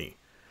lose money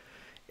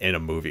in a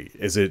movie?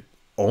 Is it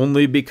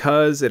only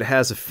because it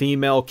has a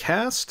female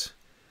cast?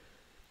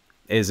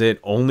 Is it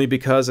only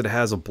because it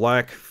has a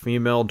black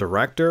female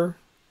director?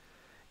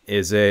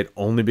 Is it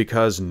only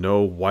because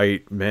no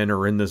white men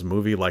are in this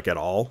movie, like, at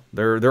all?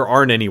 There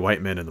aren't any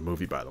white men in the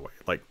movie, by the way.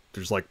 Like,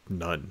 there's like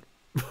none.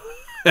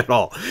 At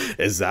all.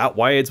 Is that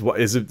why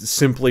is it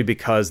simply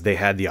because they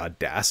had the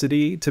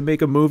audacity to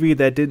make a movie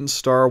that didn't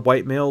star a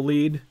white male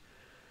lead?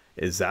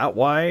 Is that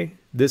why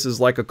this is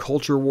like a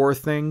culture war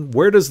thing?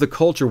 Where does the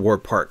culture war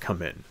part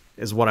come in,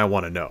 is what I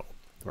want to know,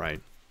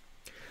 right?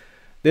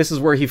 This is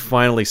where he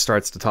finally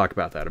starts to talk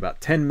about that, about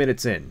 10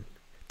 minutes in.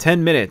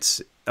 10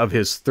 minutes of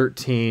his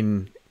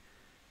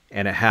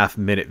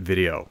 13.5-minute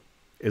video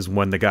is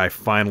when the guy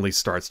finally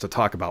starts to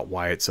talk about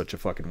why it's such a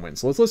fucking win.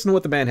 So let's listen to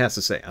what the man has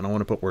to say. I don't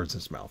want to put words in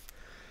his mouth.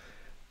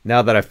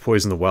 Now that I've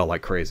poisoned the well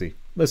like crazy,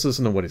 let's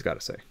listen to what he's got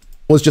to say.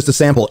 Was just a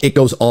sample. It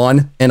goes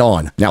on and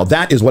on. Now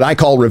that is what I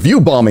call review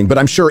bombing, but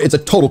I'm sure it's a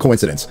total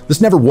coincidence.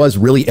 This never was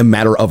really a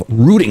matter of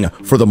rooting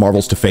for the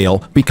Marvels to fail,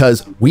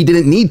 because we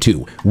didn't need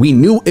to. We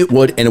knew it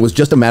would, and it was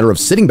just a matter of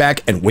sitting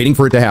back and waiting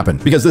for it to happen,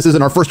 because this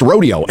isn't our first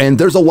rodeo, and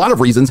there's a lot of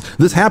reasons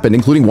this happened,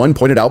 including one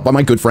pointed out by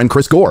my good friend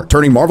Chris Gore.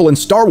 Turning Marvel and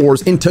Star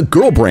Wars into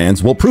girl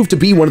brands will prove to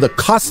be one of the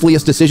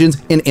costliest decisions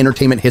in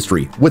entertainment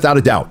history, without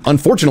a doubt.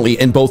 Unfortunately,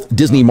 in both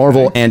Disney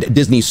Marvel and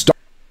Disney Star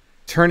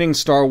Turning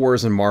Star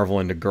Wars and Marvel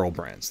into girl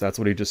brands. That's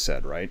what he just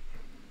said, right?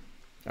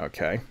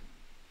 Okay.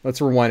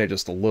 Let's rewind it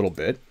just a little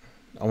bit.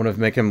 I want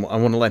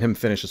to let him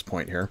finish his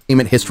point here.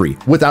 History,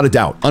 without a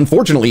doubt.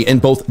 Unfortunately, in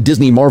both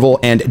Disney Marvel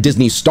and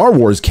Disney Star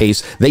Wars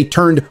case, they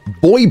turned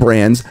boy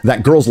brands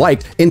that girls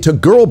liked into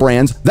girl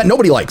brands that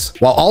nobody likes.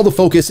 While all the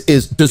focus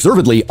is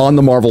deservedly on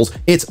the Marvels,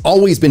 it's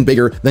always been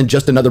bigger than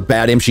just another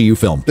bad MCU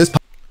film.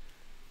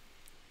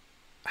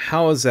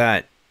 How is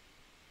that?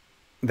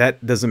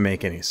 That doesn't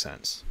make any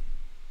sense.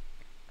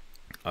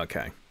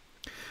 Okay.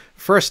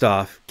 First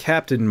off,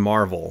 Captain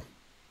Marvel,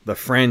 the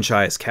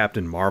franchise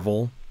Captain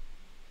Marvel,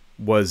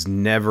 was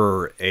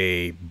never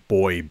a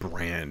boy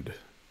brand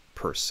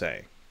per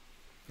se.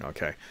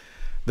 Okay.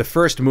 The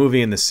first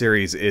movie in the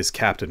series is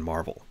Captain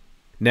Marvel.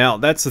 Now,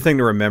 that's the thing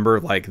to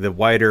remember, like the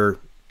wider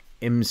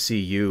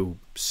MCU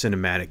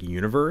cinematic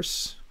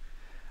universe.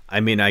 I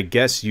mean, I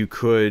guess you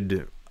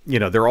could,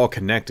 they're all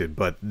connected,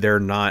 but they're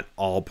not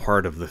all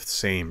part of the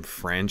same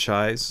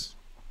franchise.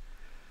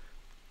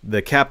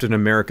 The Captain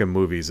America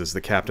movies is the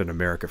Captain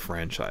America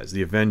franchise.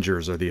 The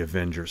Avengers are the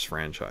Avengers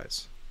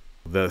franchise.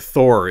 The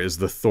Thor is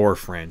the Thor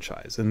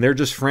franchise. And they're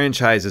just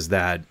franchises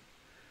that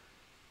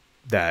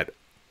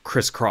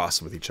crisscross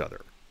with each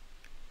other.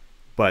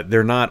 But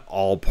they're not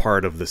all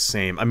part of the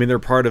same... I mean, they're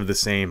part of the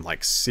same,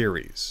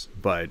 series.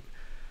 But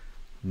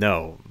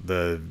no,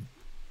 the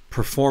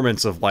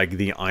performance of,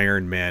 the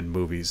Iron Man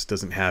movies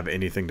doesn't have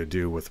anything to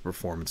do with the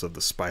performance of the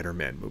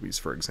Spider-Man movies,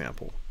 for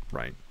example.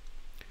 Right?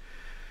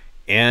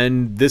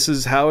 And this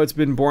is how it's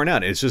been borne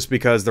out. It's just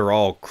because they're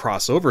all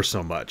crossover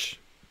so much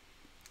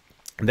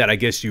that I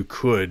guess you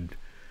could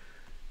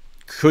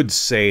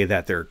say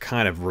that they're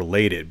kind of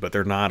related, but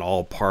they're not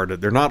all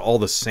they're not all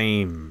the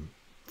same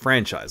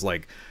franchise.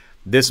 Like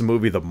this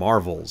movie, The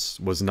Marvels,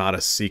 was not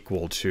a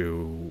sequel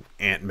to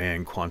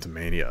Ant-Man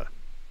Quantumania.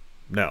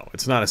 No,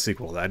 it's not a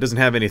sequel. That doesn't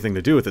have anything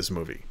to do with this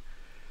movie,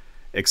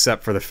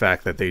 except for the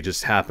fact that they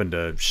just happen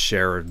to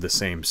share the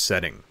same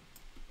setting.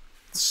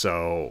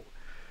 So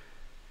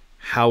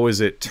how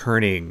is it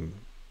turning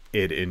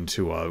it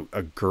into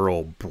a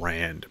girl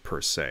brand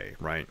per se,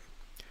 right?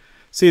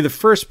 See, the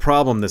first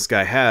problem this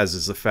guy has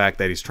is the fact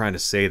that he's trying to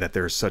say that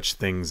there's such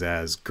things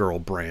as girl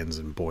brands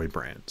and boy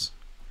brands.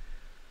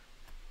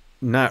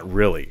 Not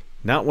really.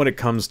 Not when it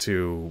comes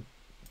to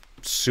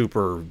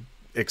super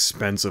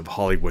expensive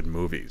Hollywood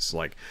movies.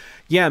 Like,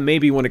 yeah,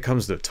 maybe when it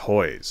comes to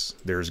toys,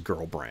 there's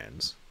girl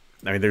brands.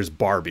 I mean, there's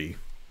Barbie.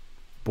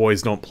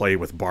 Boys don't play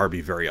with Barbie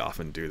very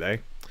often, do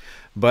they?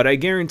 But I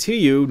guarantee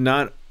you,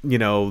 not, you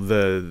know,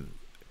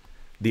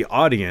 the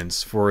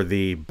audience for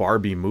the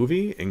Barbie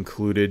movie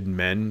included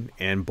men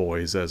and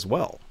boys as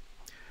well.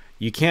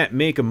 You can't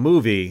make a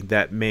movie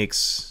that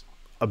makes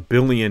 $1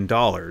 billion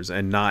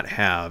and not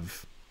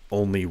have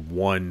only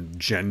one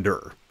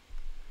gender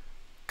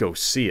go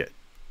see it.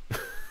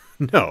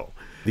 No.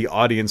 The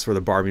audience for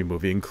the Barbie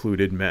movie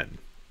included men.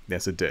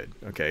 Yes, it did.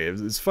 Okay,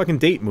 it's a fucking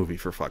date movie,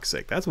 for fuck's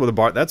sake. That's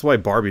why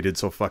Barbie did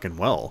so fucking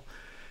well,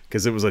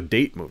 because it was a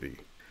date movie.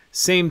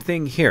 Same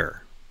thing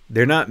here.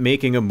 They're not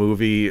making a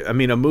movie. I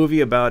mean, a movie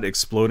about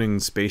exploding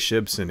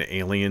spaceships and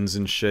aliens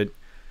and shit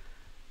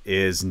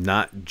is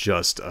not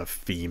just a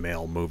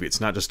female movie.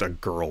 It's not just a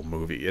girl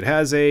movie. It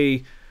has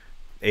a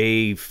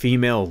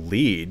female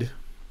lead,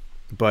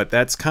 but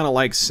that's kind of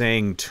like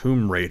saying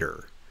Tomb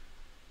Raider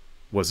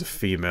was a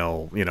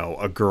female, you know,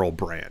 a girl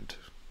brand,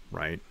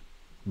 right?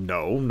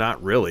 No,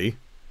 not really.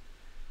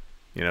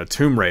 You know,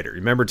 Tomb Raider.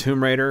 Remember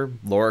Tomb Raider?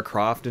 Lara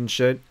Croft and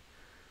shit?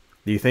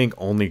 Do you think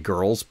only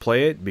girls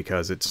play it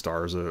because it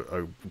stars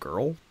a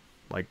girl?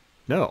 Like,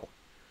 no.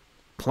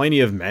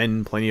 Plenty of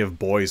men, plenty of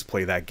boys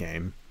play that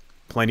game.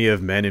 Plenty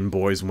of men and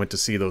boys went to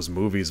see those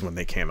movies when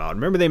they came out.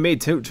 Remember, they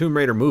made Tomb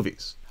Raider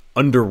movies.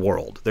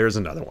 Underworld. There's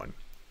another one.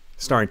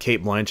 Starring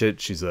Cate Blanchett.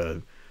 She's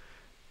a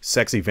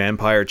sexy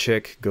vampire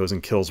chick, goes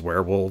and kills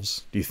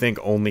werewolves. Do you think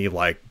only,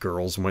 like,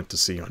 girls went to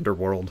see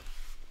Underworld?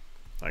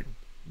 Like,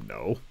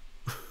 no.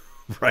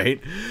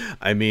 Right?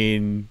 I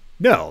mean,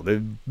 no.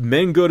 The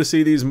men go to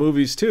see these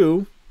movies,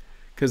 too,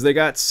 because they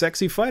got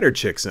sexy fighter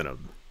chicks in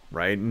them,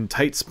 right? And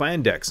tight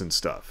spandex and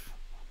stuff.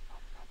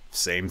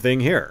 Same thing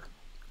here.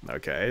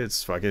 Okay,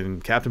 it's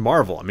fucking Captain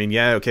Marvel. I mean,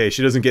 yeah, okay,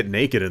 she doesn't get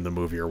naked in the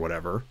movie or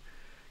whatever,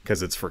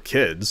 because it's for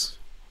kids.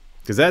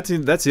 Because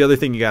that's the other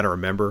thing you got to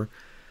remember.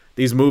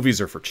 These movies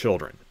are for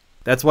children.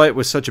 That's why it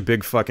was such a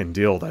big fucking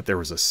deal that there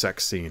was a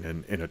sex scene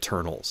in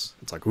Eternals.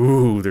 It's like,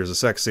 ooh, there's a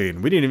sex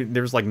scene.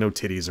 There was like no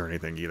titties or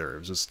anything either. It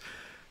was just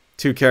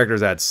two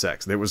characters had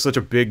sex. It was such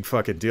a big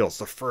fucking deal. It's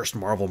the first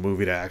Marvel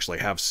movie to actually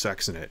have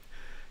sex in it.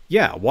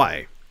 Yeah,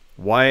 why?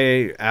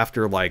 Why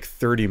after like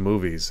 30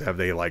 movies have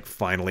they like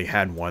finally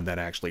had one that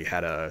actually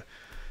had a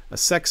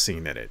sex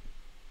scene in it?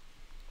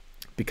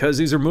 Because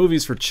these are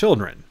movies for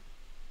children.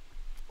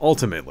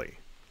 Ultimately,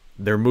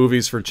 they're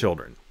movies for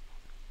children.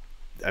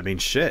 I mean,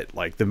 shit,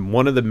 like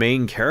one of the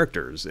main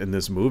characters in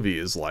this movie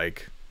is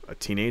like a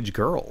teenage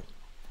girl.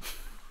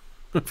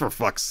 For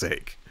fuck's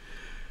sake.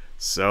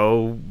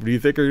 So, do you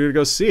think are going to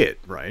go see it,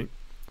 right?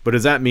 But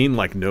does that mean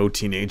like no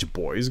teenage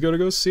boys going to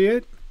go see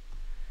it?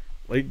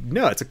 Like,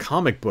 no, it's a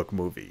comic book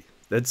movie.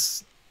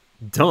 That's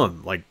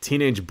dumb. Like,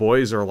 teenage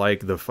boys are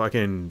like the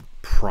fucking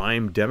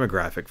prime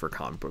demographic for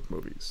comic book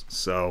movies.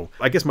 So,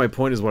 I guess my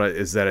point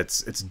is that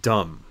it's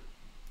dumb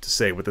to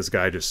say what this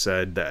guy just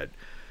said, that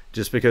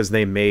just because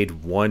they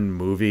made one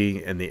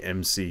movie in the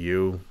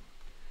MCU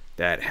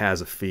that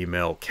has a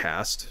female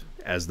cast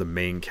as the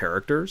main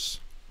characters,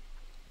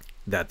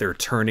 that they're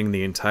turning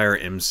the entire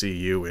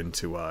MCU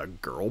into a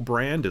girl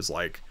brand is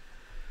like,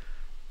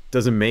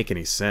 doesn't make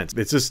any sense.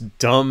 It's just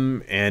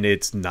dumb and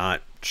it's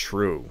not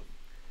true.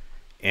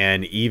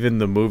 And even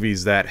the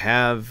movies that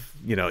have,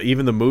 you know,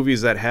 even the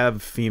movies that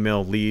have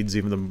female leads,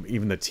 even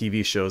the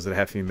TV shows that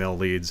have female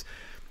leads,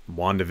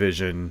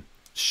 WandaVision,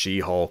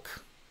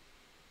 She-Hulk,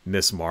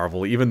 Miss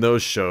Marvel, even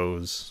those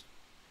shows,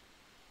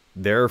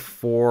 they're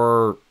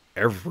for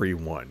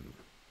everyone.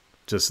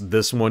 Just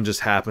this one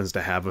just happens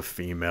to have a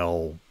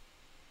female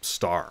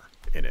star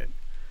in it.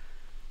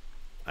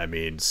 I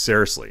mean,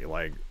 seriously,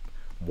 like,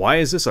 why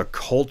is this a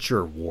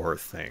culture war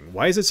thing?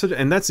 Why is it such?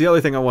 And that's the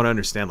other thing I want to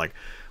understand. Like,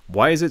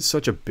 why is it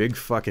such a big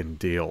fucking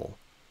deal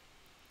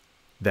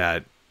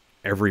that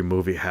every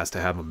movie has to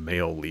have a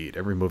male lead?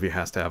 Every movie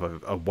has to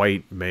have a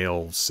white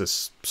male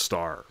cis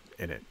star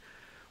in it.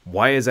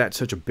 Why is that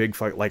such a big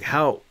fuck? Like,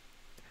 how?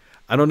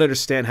 I don't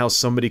understand how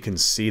somebody can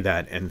see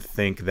that and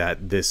think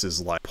that this is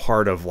like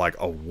part of like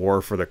a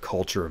war for the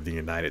culture of the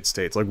United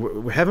States. Like,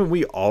 haven't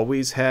we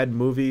always had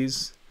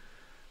movies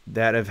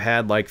that have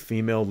had like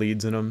female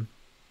leads in them?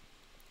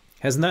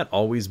 Hasn't that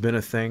always been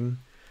a thing?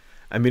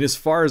 I mean, as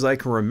far as I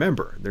can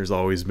remember, there's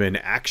always been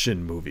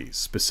action movies,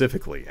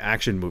 specifically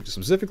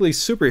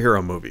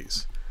superhero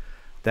movies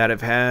that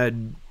have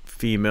had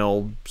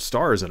female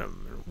stars in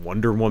them.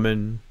 Wonder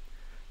Woman,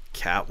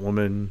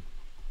 Catwoman,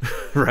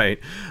 right?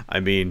 I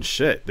mean,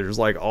 shit, there's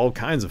like all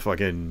kinds of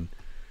fucking,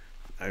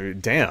 I mean,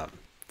 damn,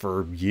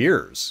 for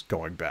years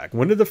going back.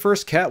 When did the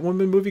first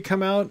Catwoman movie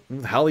come out?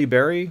 Halle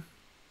Berry?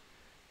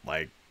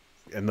 Like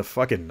in the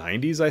fucking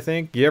 90s, I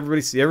think. You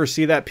ever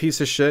see that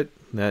piece of shit?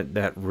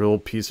 That real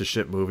piece of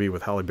shit movie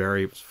with Halle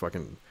Berry? It was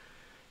fucking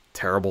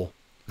terrible.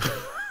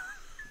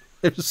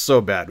 It was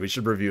so bad. We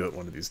should review it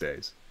one of these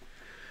days.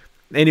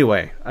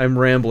 Anyway, I'm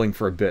rambling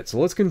for a bit, so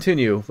let's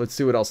continue. Let's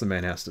see what else the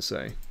man has to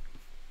say.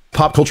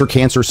 Pop culture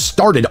cancer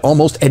started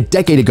almost a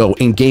decade ago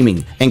in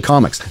gaming and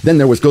comics. Then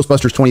there was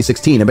Ghostbusters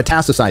 2016 and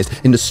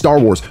metastasized into Star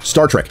Wars,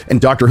 Star Trek,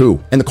 and Doctor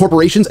Who. And the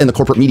corporations and the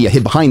corporate media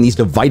hid behind these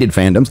divided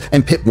fandoms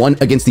and pit one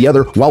against the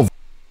other while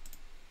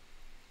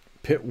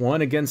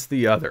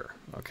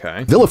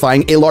Okay.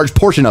 vilifying a large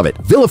portion of it,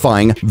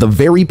 vilifying the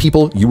very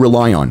people you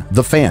rely on,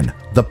 the fan,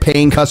 the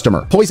paying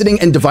customer, poisoning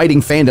and dividing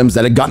fandoms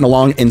that had gotten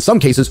along in some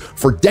cases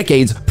for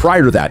decades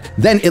prior to that.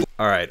 Then it...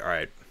 All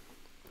right.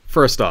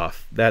 First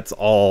off, that's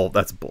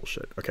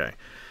bullshit. Okay.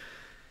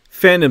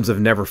 Fandoms have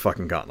never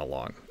fucking gotten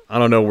along. I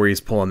don't know where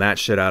he's pulling that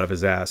shit out of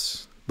his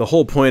ass. The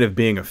whole point of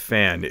being a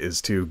fan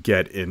is to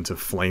get into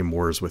flame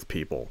wars with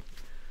people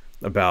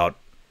about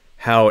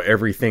how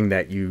everything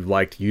that you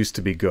liked used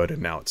to be good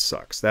and now it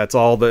sucks. That's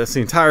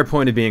the entire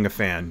point of being a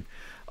fan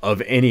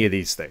of any of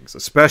these things,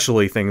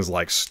 especially things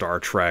like Star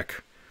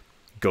Trek,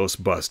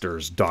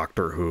 Ghostbusters,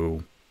 Doctor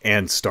Who,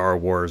 and Star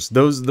Wars.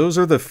 Those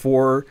are the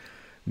four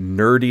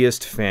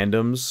nerdiest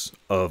fandoms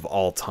of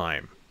all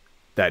time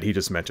that he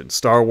just mentioned.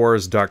 Star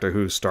Wars, Doctor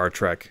Who, Star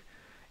Trek,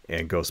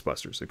 and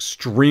Ghostbusters.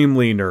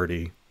 Extremely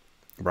nerdy,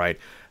 right?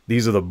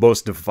 These are the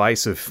most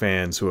divisive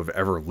fans who have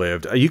ever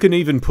lived. You can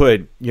even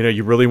put,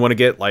 you really want to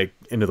get like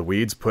into the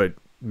weeds, put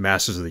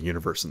Masters of the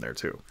Universe in there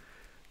too.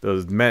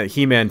 Those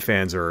He-Man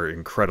fans are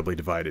incredibly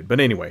divided.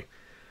 But anyway,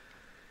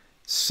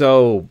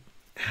 so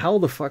how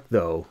the fuck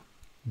though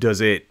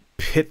does it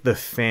pit the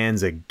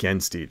fans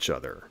against each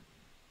other?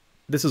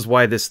 This is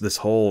why this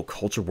whole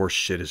culture war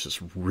shit is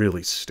just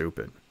really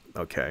stupid.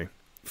 Okay,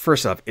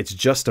 first off, it's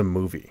just a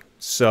movie.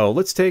 So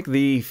let's take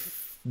the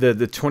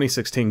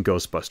 2016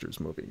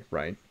 Ghostbusters movie,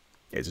 right?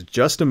 It's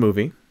just a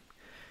movie.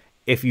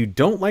 If you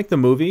don't like the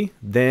movie,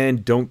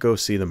 then don't go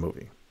see the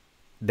movie.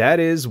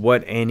 That is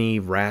what any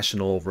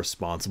rational,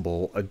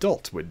 responsible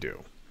adult would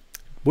do.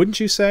 Wouldn't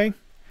you say?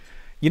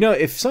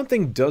 If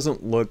something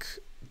doesn't look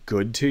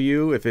good to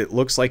you, if it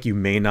looks like you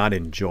may not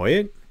enjoy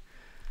it,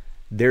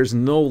 there's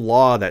no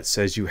law that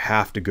says you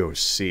have to go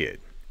see it.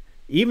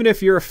 Even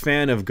if you're a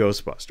fan of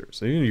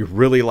Ghostbusters, you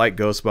really like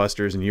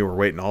Ghostbusters and you were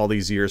waiting all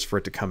these years for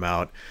it to come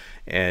out,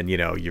 and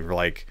you're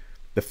like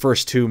the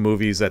first two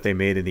movies that they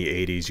made in the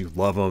 80s, you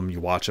love them, you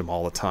watch them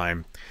all the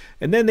time,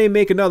 and then they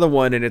make another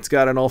one and it's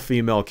got an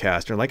all-female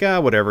cast, and you're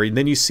like, whatever, and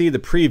then you see the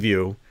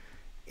preview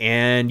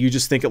and you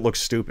just think it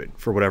looks stupid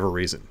for whatever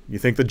reason. You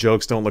think the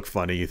jokes don't look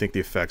funny, you think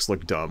the effects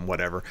look dumb,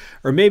 whatever.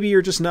 Or maybe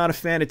you're just not a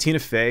fan of Tina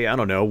Fey, I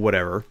don't know,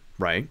 whatever,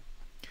 right?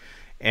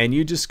 And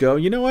you just go,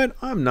 you know what?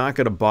 I'm not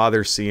going to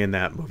bother seeing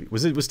that movie.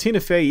 Was Tina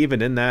Fey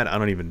even in that?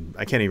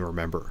 I can't even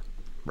remember,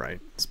 right?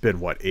 It's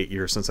been, 8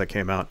 years since that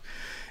came out.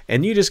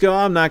 And you just go,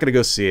 I'm not going to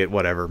go see it,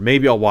 whatever.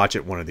 Maybe I'll watch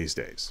it one of these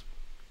days.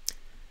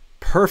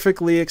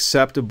 Perfectly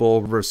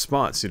acceptable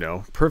response,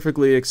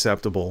 perfectly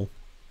acceptable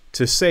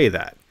to say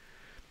that.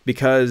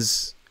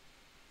 Because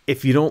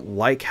if you don't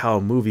like how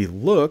a movie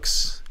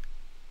looks,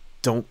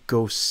 don't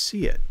go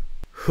see it.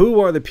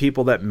 Who are the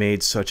people that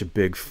made such a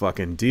big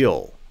fucking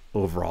deal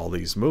over all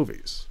these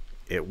movies?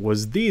 It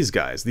was these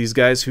guys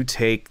who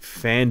take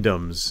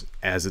fandoms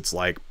as its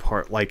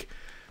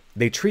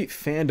they treat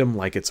fandom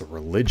like it's a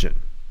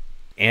religion.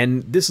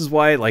 And this is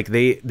why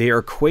they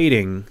are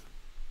equating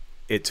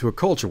it to a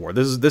culture war.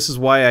 This is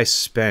why I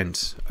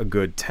spent a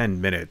good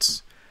 10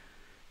 minutes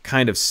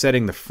kind of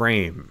setting the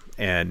frame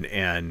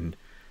and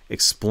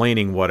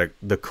explaining what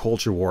the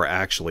culture war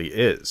actually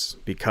is,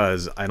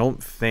 because I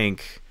don't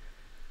think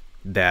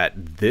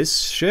that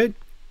this shit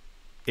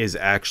is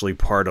actually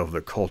part of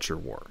the culture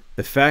war.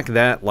 The fact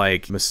that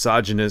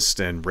misogynist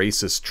and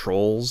racist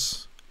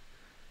trolls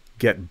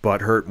get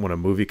butthurt when a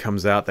movie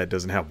comes out that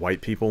doesn't have white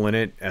people in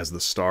it as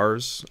the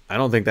stars, I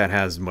don't think that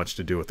has much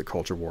to do with the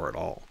culture war at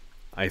all.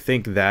 I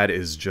think that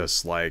is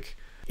just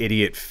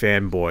idiot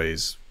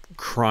fanboys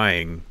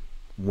crying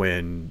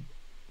when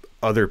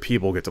other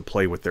people get to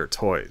play with their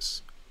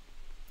toys.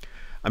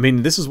 I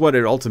mean, this is what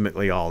it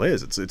ultimately all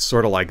is. It's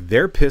sort of like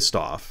they're pissed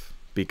off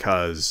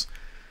because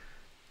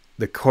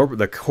the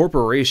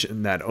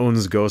corporation that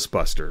owns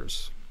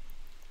Ghostbusters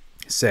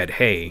said,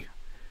 hey,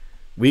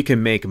 we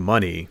can make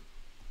money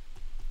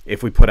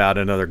if we put out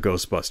another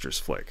Ghostbusters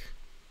flick.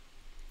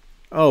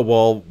 Oh,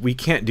 well, we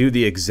can't do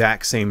the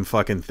exact same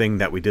fucking thing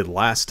that we did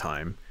last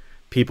time.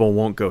 People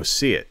won't go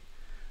see it.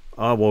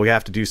 Oh, well, we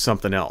have to do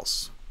something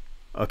else.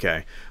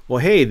 Okay. Well,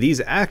 hey,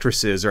 these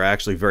actresses are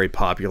actually very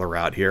popular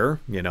out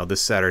here. You know,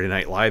 this Saturday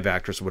Night Live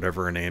actress,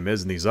 whatever her name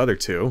is, and these other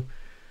two,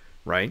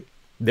 right?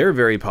 They're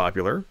very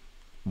popular.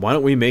 Why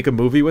don't we make a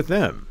movie with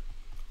them?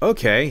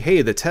 Okay,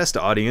 hey, the test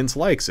audience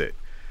likes it.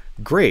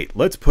 Great,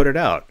 let's put it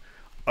out.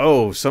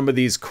 Oh, some of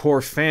these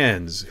core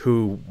fans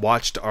who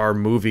watched our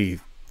movie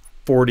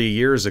 40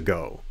 years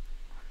ago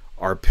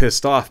are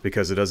pissed off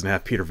because it doesn't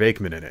have Peter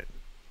Venkman in it.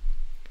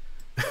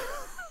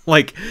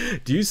 Like,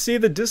 do you see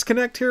the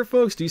disconnect here,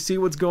 folks? Do you see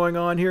what's going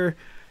on here?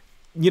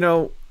 You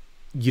know,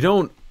 you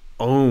don't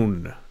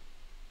own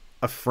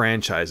a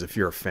franchise if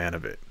you're a fan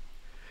of it.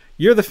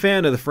 You're the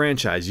fan of the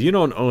franchise. You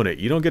don't own it.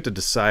 You don't get to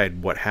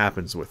decide what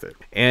happens with it.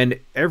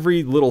 And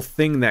every little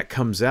thing that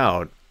comes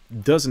out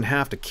doesn't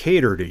have to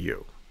cater to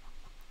you.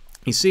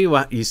 You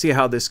see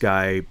how this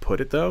guy put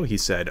it, though? He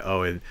said,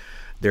 oh, and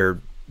they're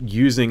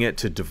using it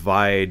to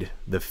divide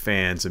the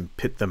fans and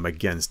pit them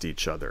against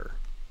each other.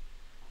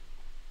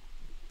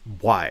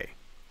 Why?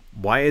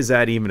 Why is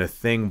that even a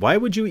thing? Why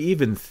would you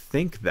even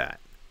think that?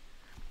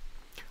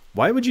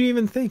 Why would you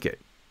even think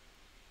it?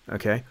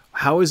 Okay.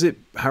 How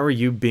are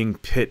you being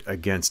pit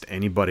against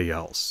anybody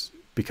else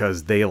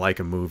because they like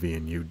a movie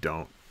and you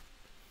don't?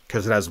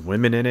 Because it has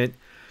women in it?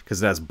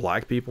 Because it has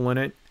black people in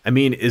it? I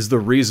mean, is the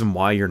reason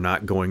why you're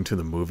not going to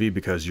the movie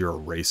because you're a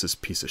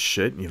racist piece of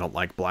shit and you don't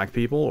like black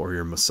people, or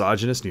you're a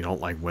misogynist and you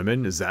don't like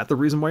women? Is that the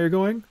reason why you're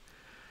going?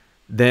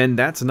 Then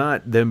that's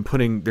not them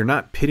they're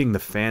not pitting the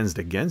fans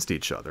against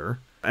each other.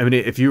 I mean,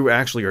 if you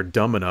actually are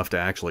dumb enough to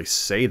actually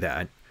say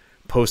that,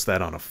 post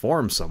that on a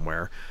forum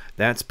somewhere,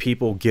 that's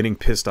people getting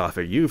pissed off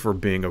at you for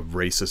being a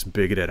racist,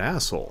 bigoted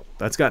asshole.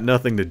 That's got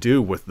nothing to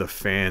do with the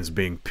fans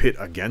being pit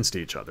against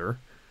each other.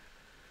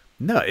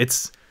 No,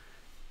 it's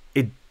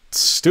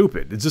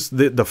stupid. It's just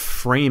the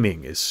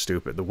framing is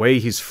stupid. The way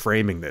he's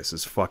framing this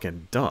is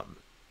fucking dumb.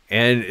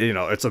 And, you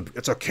know, it's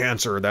a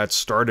cancer that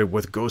started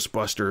with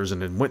Ghostbusters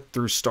and then went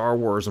through Star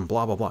Wars and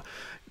blah, blah, blah.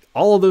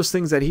 All of those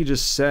things that he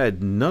just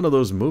said, none of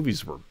those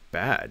movies were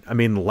bad. I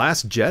mean, The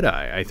Last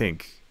Jedi, I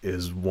think,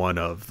 is one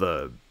of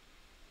the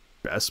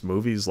best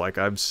movies like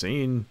I've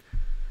seen.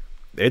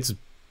 It's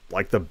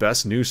like the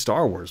best new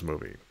Star Wars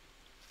movie.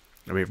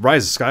 I mean,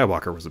 Rise of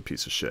Skywalker was a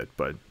piece of shit,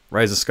 but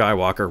Rise of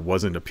Skywalker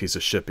wasn't a piece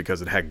of shit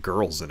because it had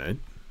girls in it.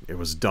 It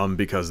was dumb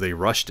because they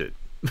rushed it.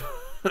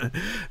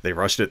 They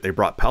rushed it. They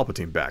brought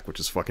Palpatine back, which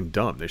is fucking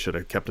dumb. They should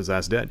have kept his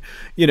ass dead.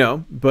 You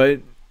know, but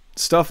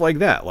stuff like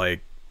that.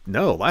 Like,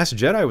 no, Last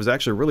Jedi was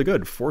actually really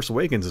good. Force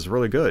Awakens is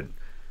really good.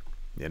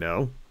 You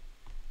know?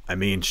 I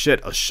mean,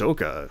 shit,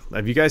 Ahsoka.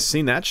 Have you guys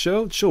seen that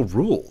show? The show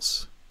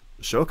rules.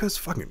 Ahsoka's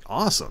fucking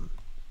awesome.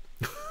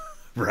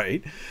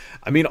 Right?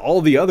 I mean,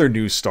 all the other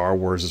new Star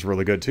Wars is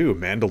really good, too.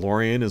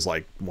 Mandalorian is,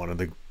 like, one of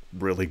the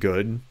really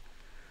good.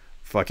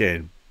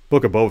 Fucking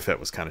Book of Boba Fett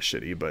was kind of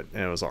shitty, but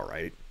it was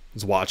alright.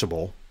 It's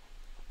watchable.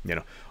 You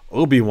know,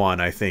 Obi-Wan,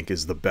 I think,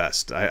 is the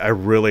best. I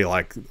really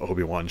like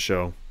Obi-Wan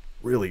show.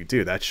 Really,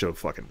 dude, that show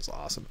fucking is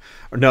awesome.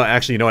 Or no,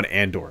 actually, you know what?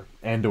 Andor.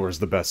 Andor is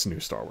the best new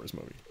Star Wars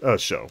movie.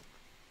 Show.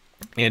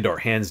 Andor,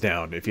 hands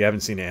down. If you haven't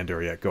seen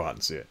Andor yet, go out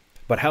and see it.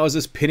 But how is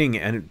this pitting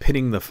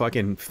the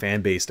fucking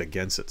fan base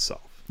against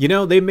itself? You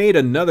know, they made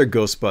another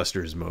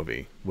Ghostbusters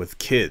movie with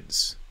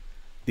kids.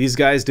 These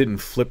guys didn't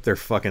flip their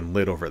fucking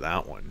lid over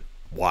that one.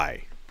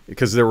 Why?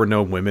 Because there were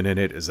no women in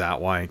it? Is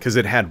that why? Because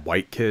it had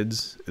white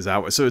kids? Is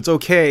that why? So it's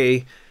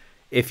okay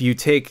if you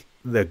take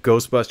the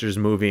Ghostbusters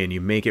movie and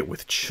you make it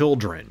with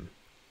children,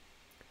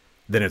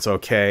 then it's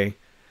okay.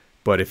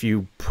 But if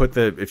you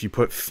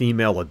put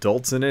female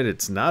adults in it,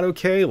 it's not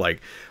okay.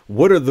 Like,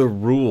 what are the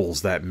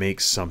rules that make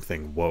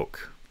something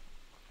woke?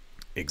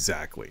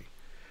 Exactly.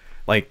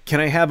 Like, can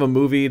I have a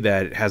movie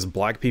that has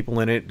black people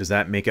in it? Does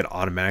that make it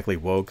automatically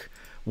woke?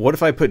 What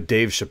if I put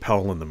Dave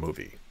Chappelle in the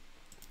movie?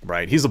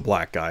 Right, he's a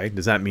black guy.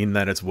 Does that mean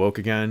that it's woke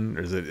again?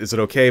 Or is it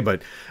okay?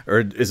 Or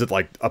is it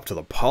like up to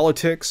the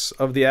politics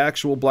of the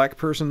actual black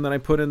person that I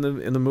put in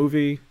the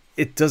movie?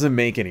 It doesn't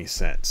make any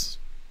sense.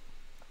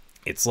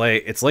 It's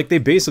like they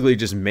basically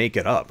just make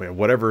it up.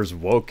 Whatever's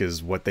woke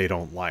is what they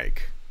don't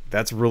like.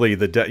 That's really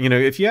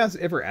if you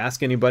ever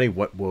ask anybody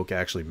what woke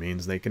actually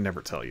means, they can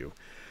never tell you,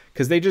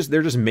 because they're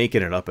just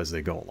making it up as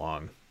they go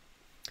along.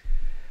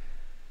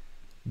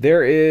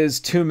 There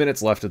is 2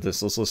 minutes left of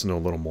this. Let's listen to a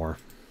little more.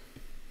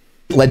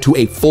 Led to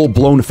a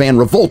full-blown fan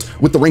revolt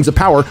with the Rings of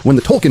Power when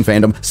the Tolkien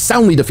fandom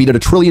soundly defeated a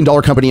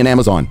trillion-dollar company in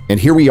Amazon.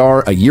 And here we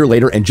are a year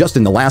later, and just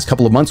in the last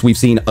couple of months, we've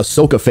seen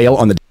Ahsoka fail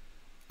on the...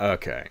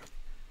 Okay.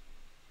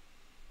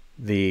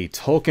 The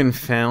Tolkien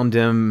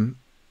fandom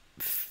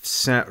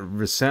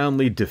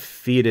soundly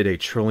defeated a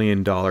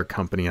trillion-dollar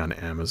company on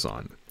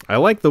Amazon. I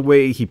like the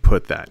way he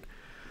put that.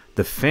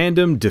 The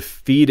fandom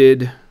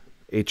defeated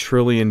a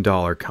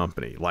trillion-dollar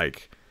company,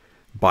 like,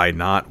 by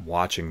not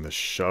watching the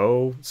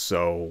show,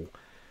 so...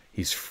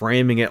 He's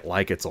framing it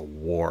like it's a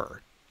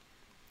war.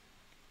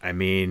 I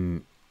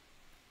mean,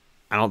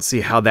 I don't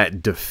see how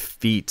that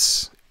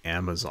defeats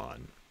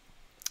Amazon.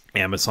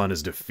 Amazon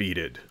is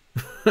defeated.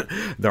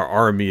 Their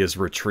army is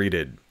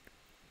retreated.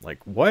 Like,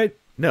 what?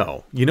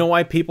 No. You know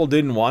why people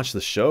didn't watch the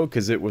show?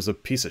 Because it was a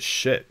piece of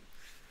shit.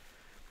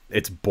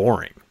 It's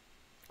boring.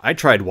 I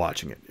tried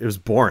watching it. It was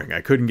boring.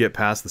 I couldn't get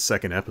past the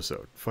second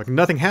episode. Fucking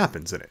nothing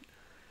happens in it.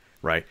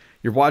 Right?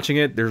 You're watching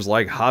it, there's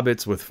like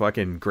hobbits with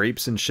fucking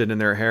grapes and shit in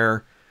their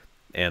hair,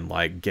 and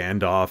like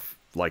Gandalf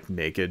like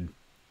naked,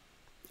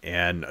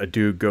 and a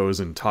dude goes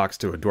and talks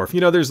to a dwarf.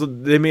 You know,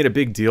 they made a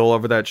big deal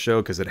over that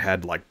show because it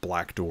had like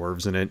black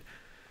dwarves in it.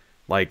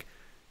 Like,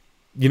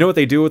 you know what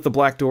they do with the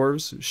black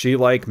dwarves? She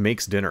like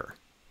makes dinner.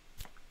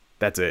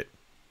 That's it.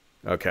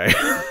 Okay.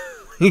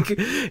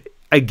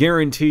 I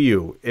guarantee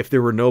you, if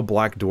there were no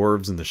black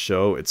dwarves in the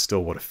show, it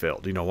still would have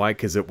failed. You know why?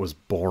 Because it was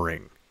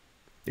boring.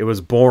 It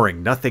was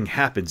boring. Nothing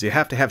happens. You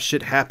have to have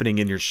shit happening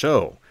in your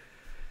show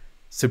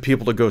so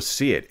people to go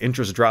see it.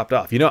 Interest dropped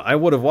off. You know, I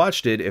would have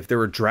watched it if there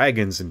were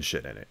dragons and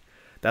shit in it.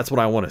 That's what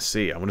I want to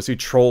see. I want to see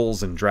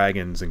trolls and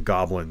dragons and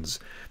goblins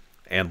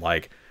and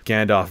like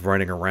Gandalf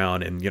running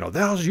around and, you know,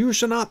 you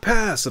shall not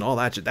pass and all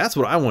that shit. That's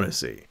what I want to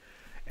see.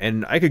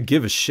 And I could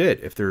give a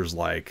shit if there's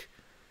like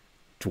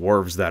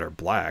dwarves that are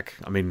black.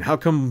 I mean, how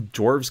come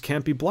dwarves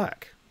can't be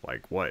black?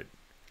 Like what?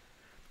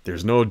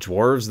 There's no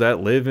dwarves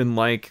that live in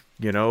like,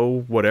 you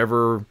know,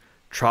 whatever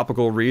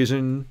tropical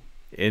region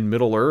in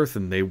Middle Earth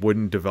and they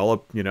wouldn't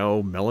develop, you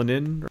know,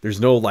 melanin.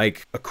 There's no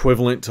like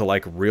equivalent to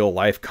like real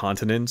life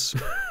continents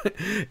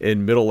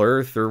in Middle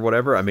Earth or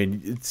whatever. I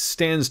mean, it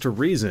stands to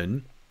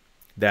reason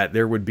that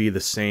there would be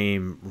the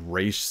same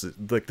race,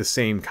 like the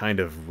same kind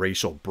of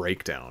racial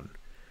breakdown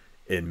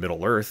in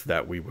Middle Earth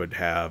that we would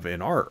have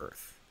in our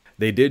Earth.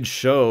 They did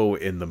show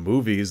in the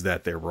movies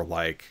that there were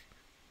like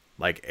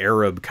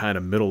Arab kind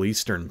of Middle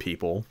Eastern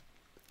people.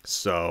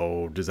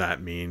 So does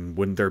that mean,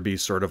 wouldn't there be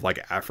sort of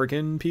like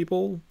African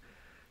people?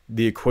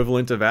 The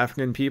equivalent of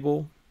African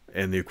people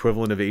and the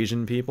equivalent of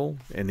Asian people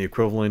and the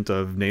equivalent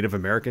of Native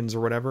Americans or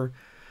whatever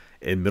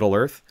in Middle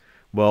Earth?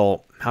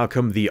 Well, how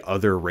come the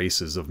other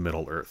races of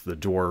Middle Earth, the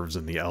dwarves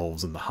and the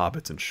elves and the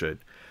hobbits and shit,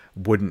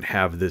 wouldn't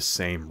have this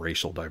same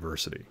racial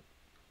diversity?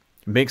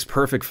 It makes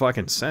perfect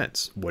fucking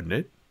sense, wouldn't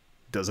it?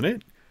 Doesn't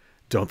it?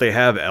 Don't they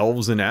have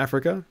elves in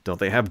Africa? Don't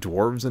they have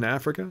dwarves in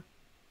Africa?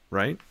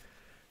 Right?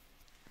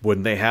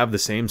 Wouldn't they have the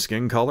same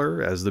skin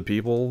color as the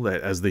people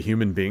as the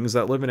human beings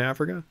that live in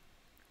Africa?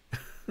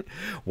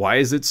 Why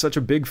is it such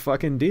a big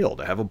fucking deal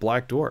to have a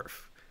black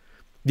dwarf?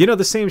 You know,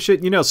 the same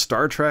shit, you know,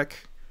 Star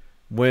Trek,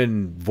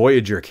 when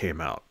Voyager came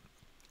out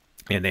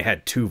and they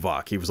had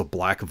Tuvok, he was a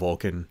black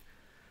Vulcan.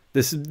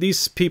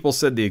 These people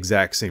said the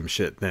exact same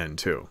shit then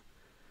too.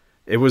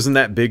 It wasn't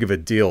that big of a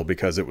deal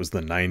because it was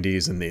the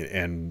 90s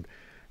and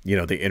you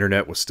know, the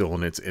internet was still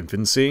in its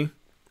infancy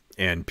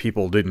and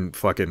people didn't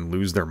fucking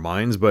lose their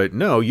minds. But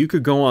no, you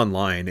could go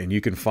online and you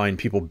can find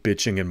people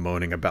bitching and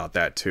moaning about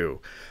that too.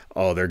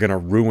 Oh, they're going to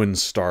ruin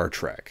Star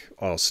Trek.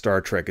 Oh, Star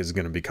Trek is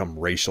going to become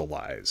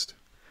racialized.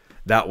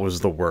 That was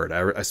the word.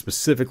 I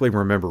specifically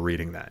remember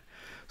reading that.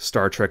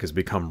 Star Trek has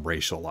become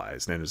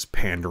racialized and is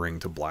pandering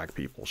to black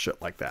people.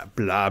 Shit like that.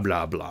 Blah,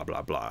 blah, blah,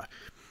 blah, blah.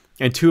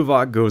 And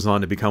Tuvok goes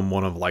on to become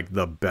one of like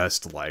the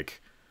best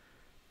like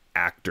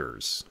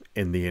actors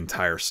in the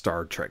entire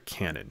Star Trek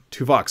canon.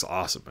 Tuvok's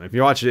awesome. And if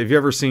you watch it, if you've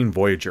ever seen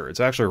Voyager, it's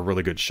actually a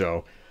really good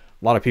show.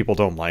 A lot of people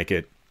don't like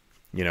it.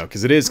 You know,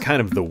 because it is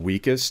kind of the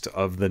weakest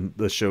of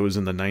the shows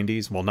in the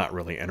 90s. Well, not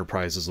really.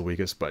 Enterprise is the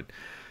weakest, but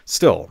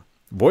still.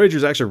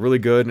 Voyager's actually really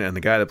good, and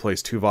the guy that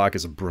plays Tuvok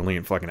is a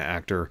brilliant fucking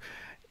actor.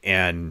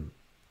 And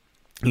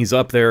he's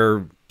up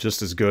there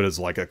just as good as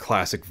like a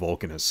classic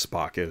Vulcan as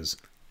Spock is.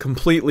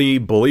 Completely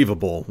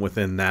believable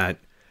within that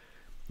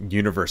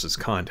universe's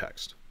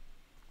context.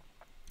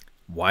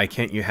 Why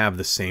can't you have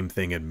the same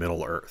thing in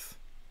Middle Earth?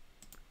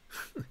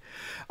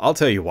 I'll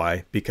tell you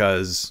why.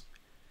 Because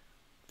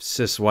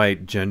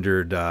cis-white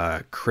gendered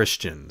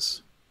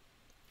Christians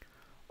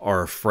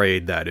are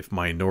afraid that if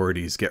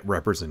minorities get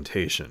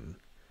representation,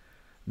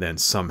 then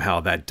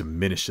somehow that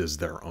diminishes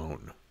their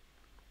own.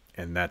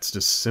 And that's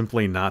just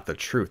simply not the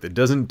truth. It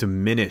doesn't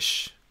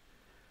diminish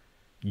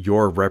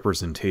your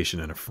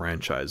representation in a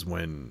franchise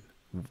when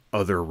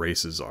other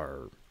races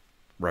are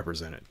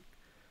represented.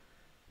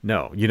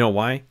 No. You know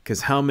why?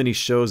 Because how many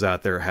shows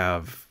out there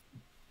have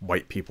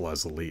white people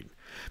as the lead?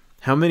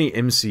 How many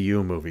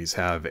MCU movies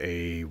have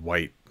a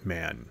white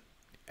man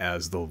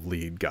as the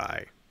lead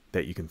guy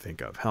that you can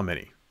think of? How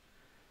many?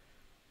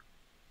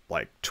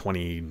 Like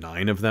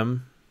 29 of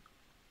them?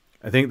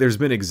 I think there's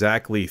been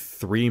exactly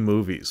 3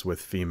 movies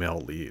with female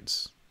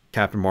leads.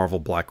 Captain Marvel,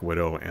 Black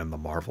Widow, and The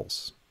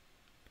Marvels.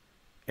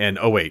 And,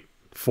 oh wait,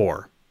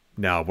 4.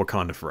 Now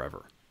Wakanda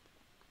Forever.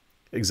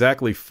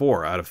 Exactly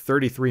 4 out of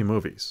 33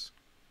 movies.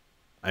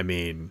 I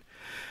mean,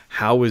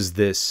 how is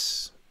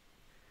this...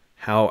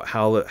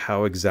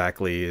 How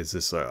exactly is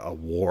this a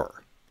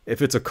war?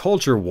 If it's a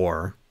culture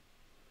war,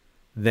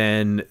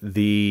 then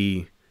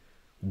the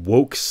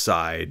woke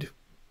side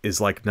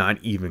is like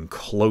not even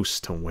close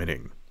to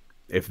winning.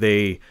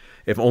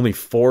 If only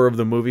 4 of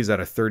the movies out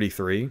of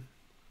 33,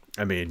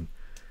 I mean,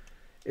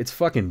 it's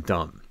fucking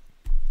dumb.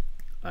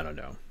 I don't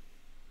know.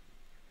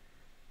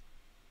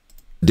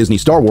 Disney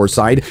Star Wars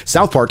side,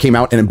 South Park came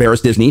out and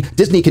embarrassed Disney.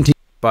 Disney continued.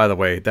 By the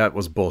way, that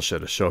was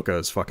bullshit. Ashoka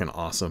is fucking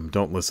awesome.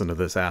 Don't listen to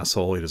this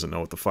asshole. He doesn't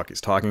know what the fuck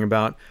he's talking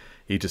about.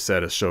 He just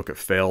said Ashoka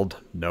failed.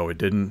 No, it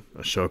didn't.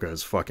 Ashoka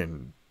is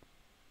fucking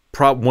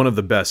one of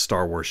the best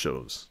Star Wars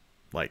shows.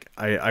 Like,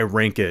 I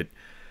rank it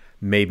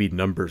maybe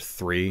number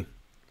 3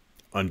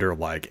 under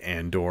like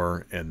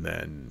Andor and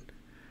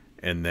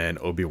then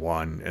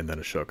Obi-Wan and then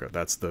Ashoka.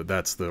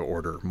 That's the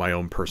order, my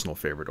own personal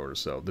favorite order.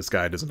 So this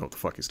guy doesn't know what the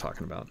fuck he's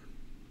talking about.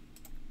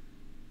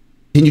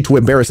 Continue to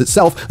embarrass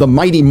itself. The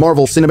mighty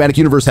Marvel Cinematic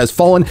Universe has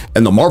fallen,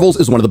 and The Marvels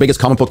is one of the biggest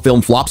comic book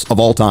film flops of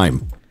all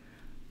time.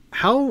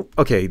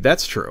 Okay,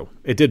 that's true.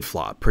 It did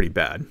flop pretty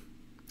bad.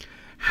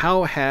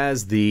 How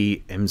has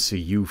the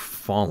MCU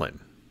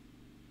fallen?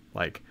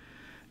 Like,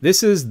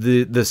 this is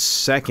the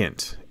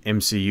second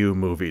MCU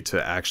movie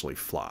to actually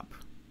flop.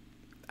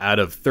 Out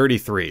of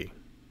 33,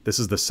 this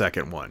is the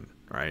second one,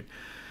 right?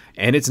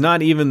 And it's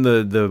not even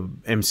the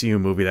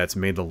MCU movie that's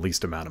made the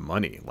least amount of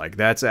money. Like,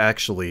 that's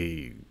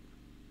actually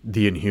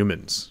the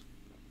Inhumans,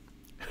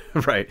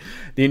 right?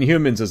 The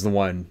Inhumans is the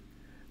one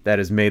that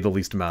has made the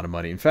least amount of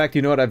money. In fact,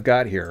 you know what I've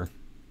got here?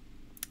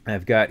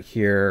 I've got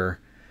here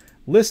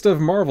list of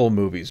Marvel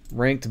movies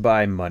ranked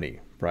by money,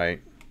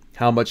 right?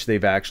 How much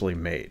they've actually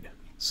made.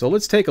 So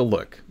let's take a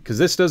look, because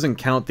this doesn't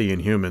count the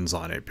Inhumans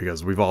on it,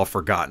 because we've all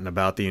forgotten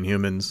about the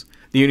Inhumans.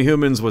 The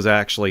Inhumans was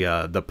actually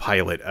the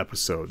pilot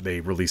episode.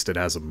 They released it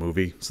as a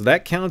movie, so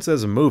that counts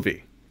as a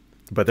movie.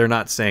 But they're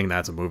not saying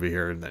that's a movie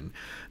here, and then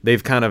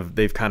they've kind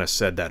of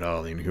said that,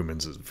 oh, the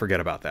Inhumans, forget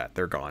about that,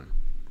 they're gone.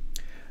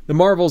 The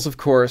Marvels, of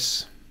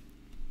course,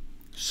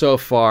 so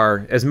far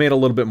has made a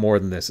little bit more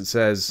than this. It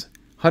says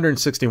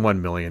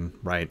 161 million,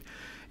 right?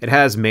 It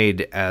has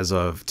made, as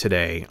of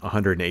today,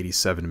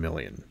 187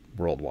 million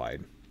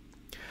worldwide.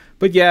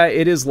 But yeah,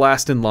 it is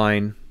last in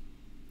line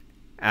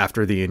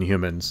after the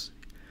Inhumans.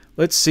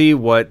 Let's see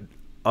what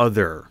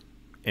other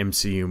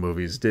MCU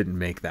movies didn't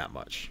make that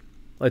much.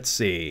 Let's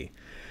see.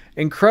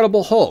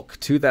 Incredible Hulk,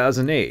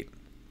 2008.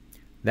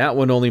 That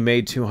one only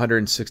made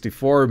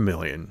 264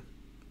 million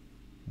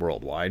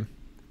worldwide.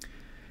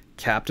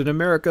 Captain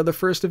America, the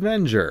First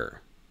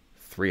Avenger,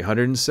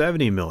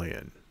 370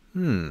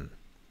 million.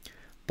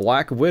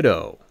 Black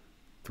Widow,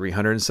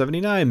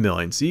 379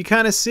 million. So you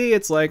kind of see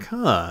it's like,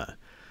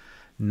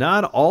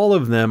 not all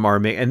of them are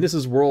made, and this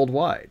is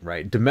worldwide,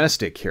 right?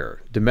 Domestic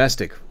here.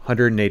 Domestic,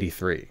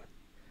 183.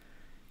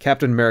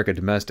 Captain America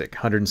domestic,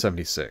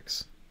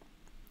 176.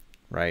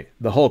 Right?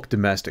 The Hulk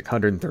domestic,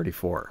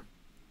 134.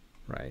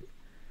 Right?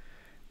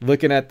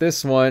 Looking at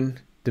this one,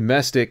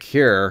 domestic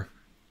here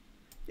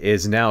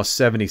is now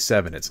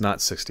 77. It's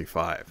not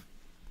 65.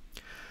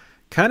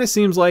 Kind of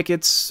seems like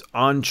it's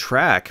on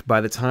track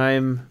by the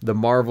time the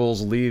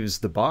Marvels leaves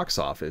the box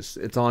office.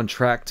 It's on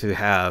track to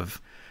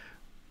have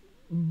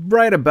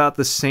right about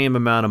the same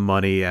amount of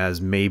money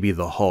as maybe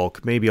the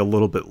Hulk, maybe a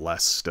little bit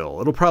less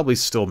still. It'll probably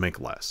still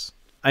make less.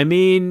 I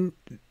mean,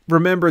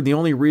 remember, the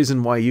only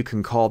reason why you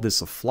can call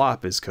this a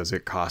flop is because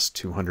it cost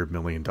 $200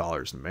 million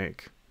to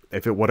make.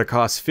 If it would have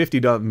cost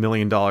 $50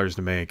 million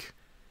to make,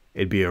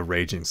 it'd be a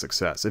raging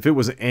success. If it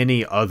was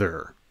any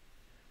other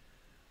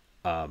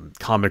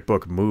comic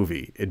book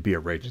movie, it'd be a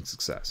raging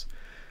success.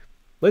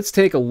 Let's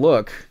take a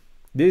look.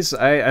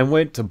 I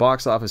went to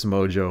Box Office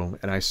Mojo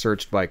and I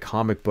searched by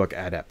comic book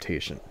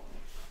adaptation.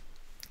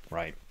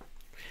 Right.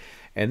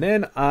 And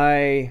then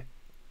I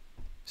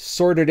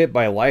sorted it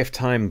by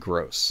lifetime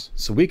gross.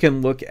 So we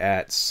can look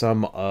at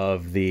some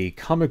of the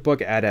comic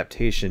book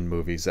adaptation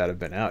movies that have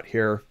been out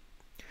here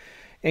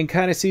and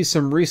kind of see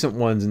some recent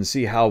ones and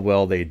see how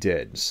well they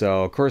did.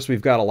 So, of course,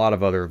 we've got a lot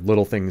of other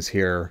little things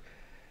here.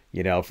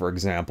 You know, for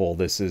example,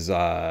 this is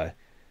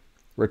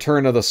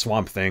Return of the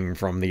Swamp Thing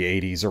from the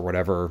 80s or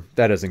whatever.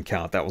 That doesn't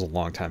count. That was a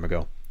long time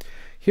ago.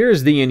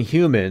 Here's the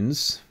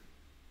Inhumans.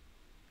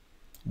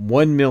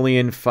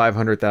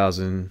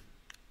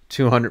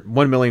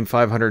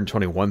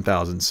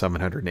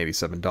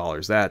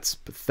 1,521,787 That's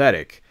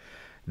pathetic.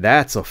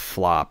 That's a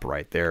flop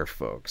right there,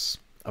 folks.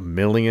 $1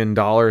 million.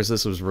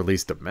 This was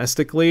released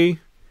domestically.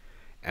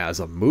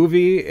 As a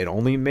movie, it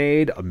only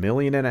made $1.5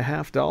 million.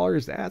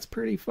 That's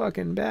pretty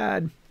fucking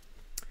bad.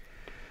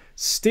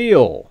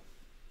 Steel,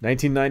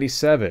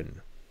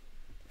 1997.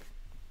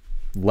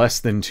 Less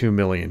than $2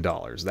 million.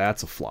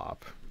 That's a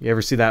flop. You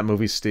ever see that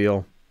movie,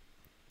 Steel?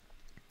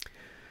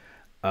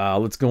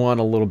 Let's go on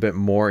a little bit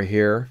more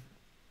here.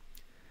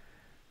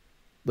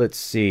 Let's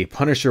see.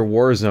 Punisher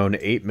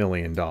Warzone, $8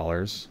 million.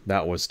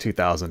 That was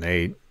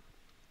 2008.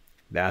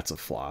 That's a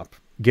flop.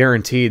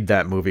 Guaranteed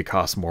that movie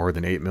cost more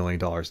than $8 million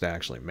to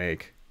actually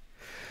make.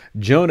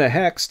 Jonah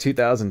Hex,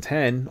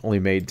 2010, only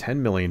made $10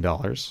 million.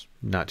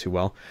 Not too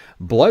well.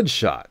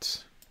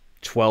 Bloodshot,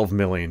 $12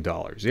 million.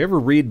 You ever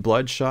read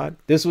Bloodshot?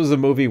 This was a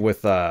movie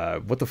with,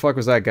 what the fuck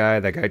was that guy?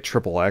 That guy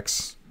Triple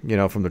X, you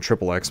know, from the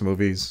Triple X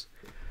movies.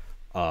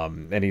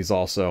 And he's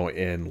also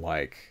in,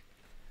 like,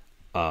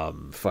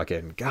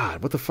 fucking,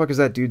 God, what the fuck is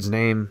that dude's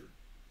name?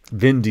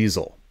 Vin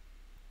Diesel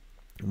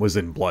was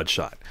in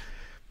Bloodshot.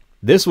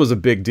 This was a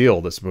big deal,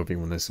 this movie,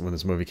 when this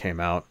movie came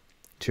out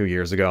 2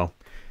 years ago.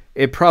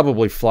 It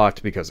probably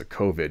flopped because of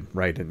COVID,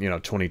 right? And,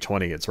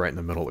 2020, it's right in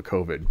the middle of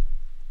COVID.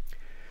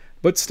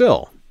 But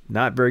still,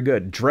 not very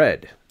good.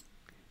 Dread.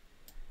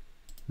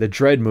 The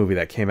Dread movie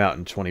that came out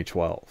in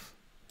 2012.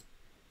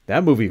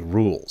 That movie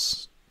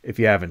rules. If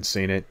you haven't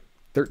seen it,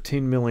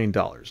 $13 million.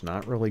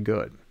 Not really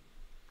good.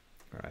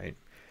 Right?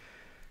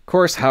 Of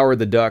course, Howard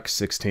the Duck,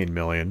 $16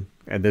 million.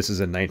 And this is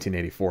in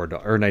 1984 or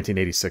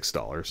 1986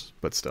 dollars,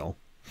 but still.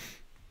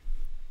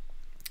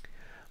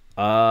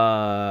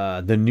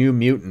 The New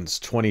Mutants,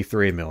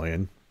 $23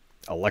 million.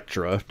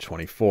 Elektra,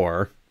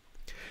 $24.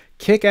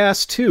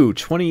 Kick-Ass 2,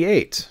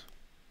 $28.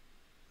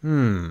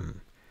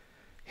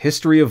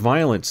 History of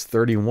Violence,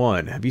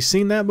 $31. Have you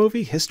seen that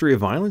movie? History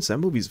of Violence? That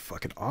movie's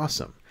fucking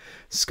awesome.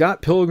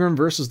 Scott Pilgrim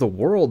versus the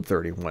World,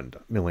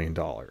 $31 million.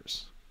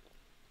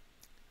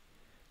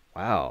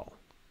 Wow.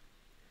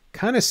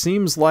 Kind of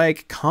seems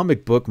like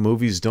comic book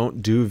movies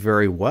don't do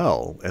very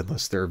well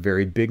unless they're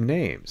very big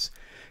names.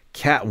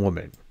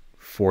 Catwoman,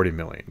 $40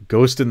 million.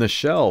 Ghost in the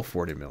Shell,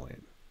 $40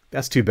 million.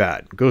 That's too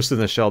bad. Ghost in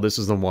the Shell, this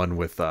is the one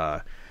with,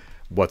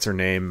 what's her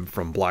name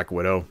from Black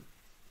Widow.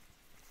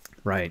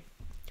 Right.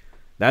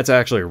 That's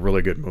actually a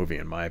really good movie,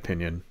 in my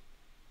opinion.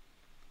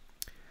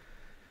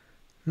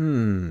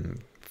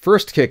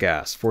 First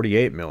Kick-Ass,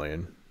 $48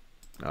 million.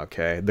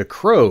 Okay. The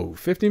Crow,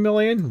 $50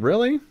 million?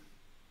 Really?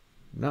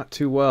 Not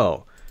too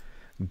well.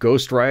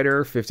 Ghost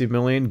Rider, $50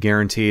 million.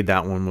 Guaranteed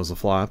that one was a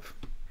flop.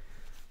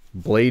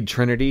 Blade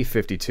Trinity,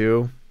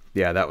 $52.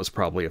 Yeah, that was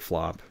probably a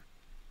flop.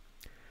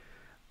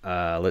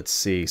 Let's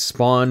see.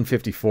 Spawn,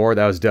 $54.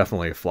 That was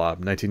definitely a flop.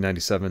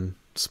 1997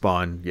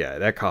 Spawn. Yeah,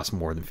 that cost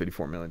more than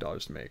 $54 million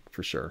to make,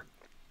 for sure.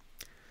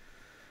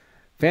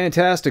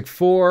 Fantastic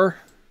Four.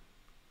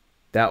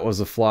 That was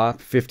a flop.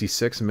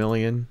 $56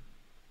 million.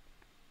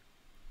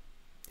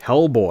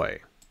 Hellboy.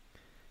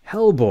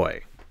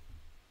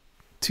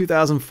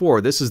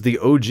 2004. This is the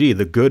OG,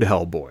 the good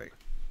Hellboy.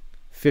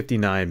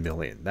 $59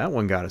 million. That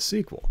one got a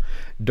sequel.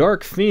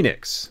 Dark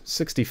Phoenix,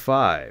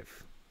 $65.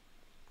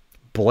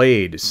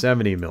 Blade,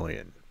 $70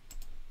 million.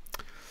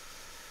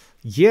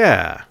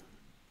 Yeah.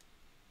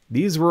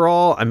 These were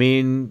all,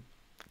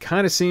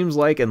 kind of seems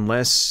like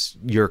unless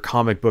your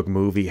comic book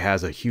movie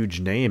has a huge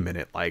name in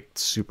it, like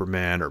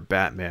Superman or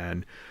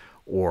Batman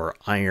or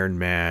Iron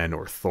Man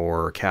or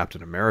Thor or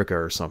Captain America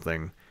or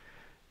something,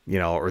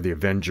 or the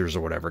Avengers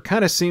or whatever,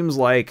 kind of seems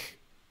like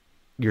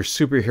your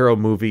superhero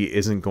movie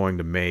isn't going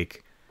to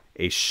make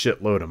a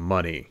shitload of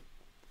money.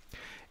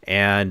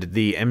 And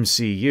the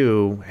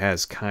MCU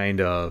has kind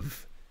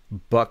of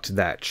bucked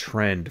that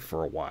trend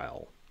for a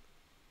while.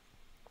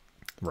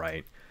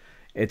 Right?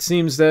 It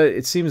seems that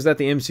the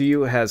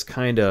MCU has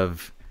kind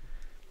of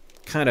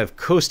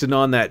coasted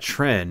on that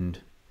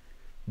trend,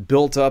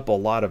 built up a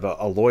lot of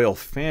a loyal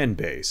fan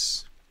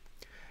base.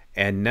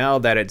 And now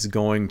that it's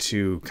going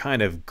to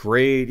kind of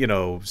grade,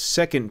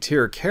 second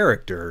tier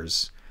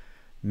characters,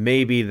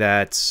 maybe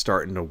that's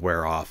starting to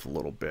wear off a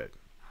little bit.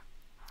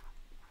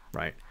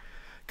 Right?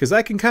 Because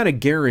I can kind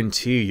of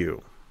guarantee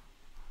you,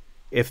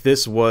 if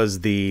this was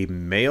the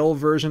male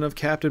version of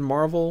Captain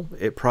Marvel,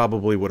 it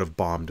probably would have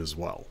bombed as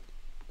well.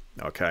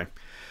 Okay?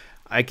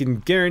 I can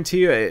guarantee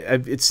you,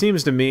 it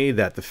seems to me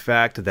that the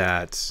fact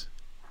that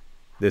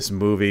this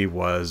movie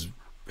was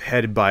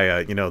headed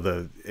by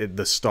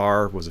the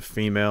star was a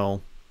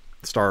female,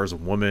 the star is a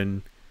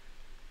woman,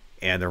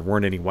 and there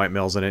weren't any white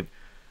males in it,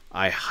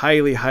 I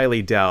highly,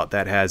 highly doubt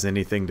that has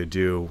anything to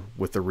do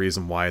with the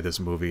reason why this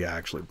movie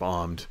actually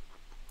bombed.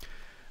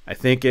 I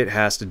think it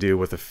has to do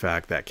with the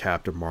fact that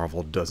Captain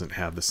Marvel doesn't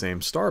have the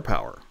same star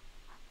power.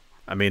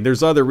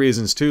 There's other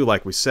reasons too,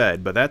 like we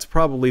said, but that's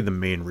probably the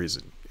main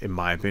reason, in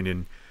my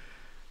opinion,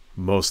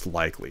 most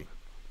likely.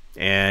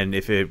 And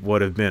if it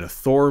would have been a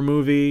Thor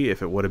movie,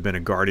 if it would have been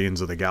a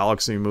Guardians of the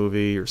Galaxy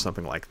movie or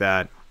something like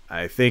that,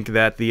 I think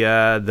that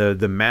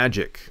the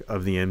magic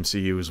of the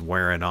MCU is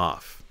wearing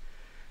off.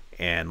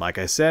 And like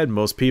I said,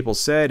 most people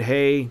said,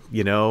 hey,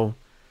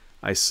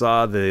 I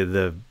saw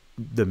the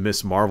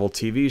Miss Marvel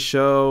TV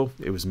show.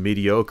 It was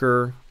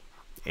mediocre,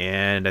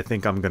 and I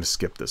think I'm going to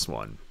skip this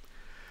one.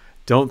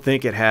 Don't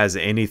think it has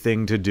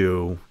anything to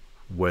do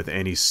with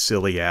any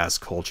silly-ass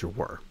culture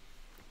war.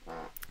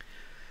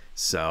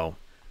 So,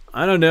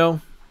 I don't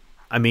know.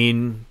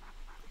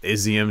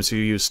 Is the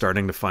MCU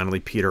starting to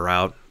finally peter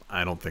out?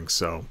 I don't think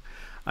so.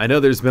 I know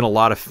there's been a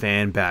lot of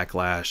fan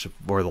backlash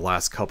for the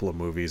last couple of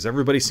movies.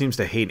 Everybody seems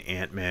to hate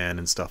Ant-Man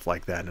and stuff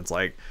like that, and it's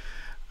like,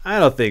 I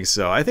don't think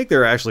so. I think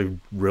they're actually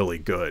really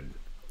good.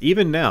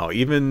 Even now,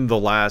 even the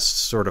last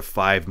sort of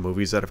 5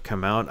 movies that have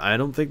come out, I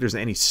don't think there's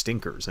any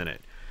stinkers in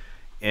it.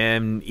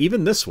 And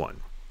even this one.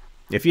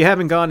 If you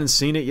haven't gone and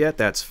seen it yet,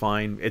 that's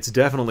fine. It's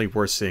definitely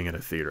worth seeing in a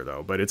theater,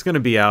 though. But it's going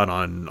to be out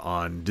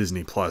on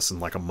Disney Plus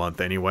in like a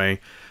month anyway.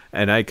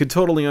 And I could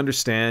totally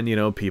understand,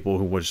 people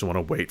who just want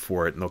to wait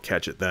for it and they'll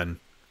catch it then.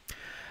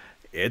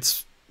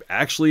 It's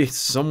actually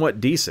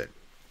somewhat decent.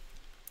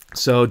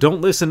 So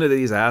don't listen to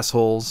these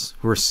assholes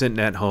who are sitting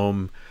at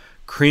home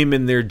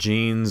creaming their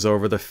jeans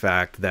over the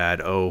fact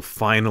that,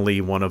 finally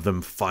one of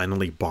them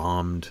finally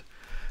bombed.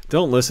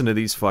 Don't listen to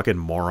these fucking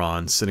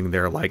morons sitting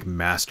there like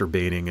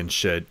masturbating and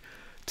shit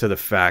to the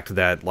fact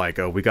that like,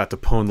 oh, we got to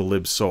pwn the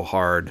libs so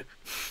hard,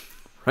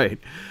 right?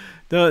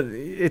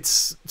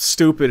 It's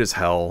stupid as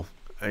hell.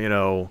 You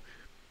know,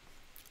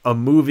 a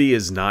movie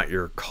is not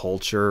your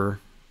culture,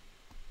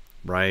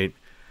 right?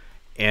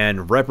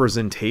 And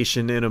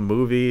representation in a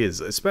movie is,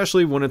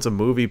 especially when it's a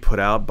movie put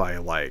out by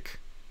like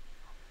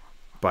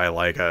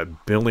a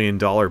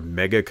billion-dollar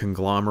mega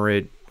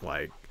conglomerate,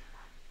 like,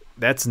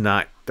 that's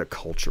not the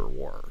culture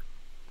war.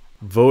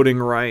 Voting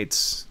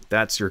rights,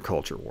 that's your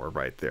culture war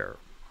right there.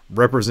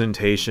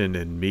 Representation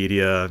in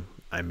media,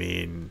 I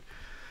mean,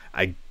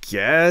 I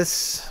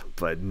guess,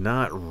 but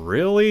not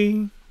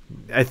really.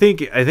 I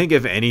think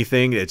if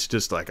anything, it's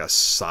just like a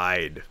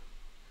side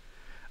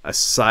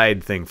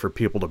thing for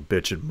people to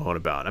bitch and moan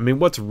about. I mean,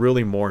 what's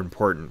really more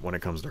important when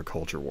it comes to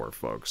culture war,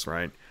 folks,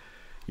 right?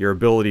 Your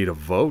ability to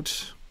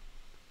vote,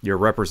 your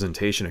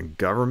representation in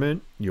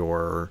government,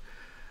 your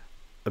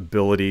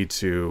ability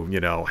to, you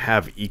know,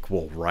 have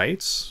equal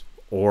rights,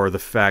 or the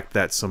fact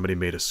that somebody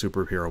made a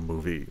superhero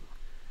movie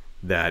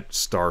that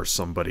stars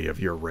somebody of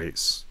your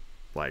race.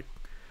 Like,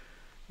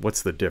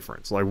 what's the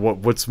difference? Like,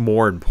 what's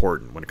more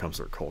important when it comes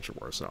to a culture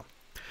war? So,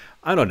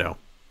 I don't know.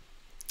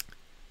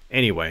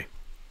 Anyway,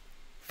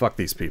 fuck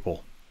these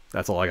people.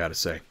 That's all I gotta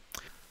say.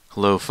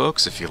 Hello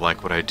folks, if you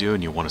like what I do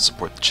and you want to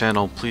support the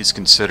channel, please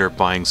consider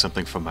buying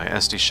something from my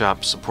Etsy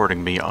shop,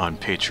 supporting me on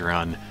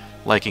Patreon,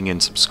 liking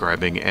and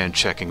subscribing, and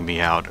checking me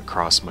out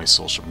across my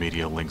social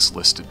media links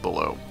listed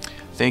below.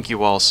 Thank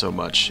you all so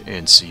much,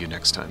 and see you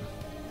next time.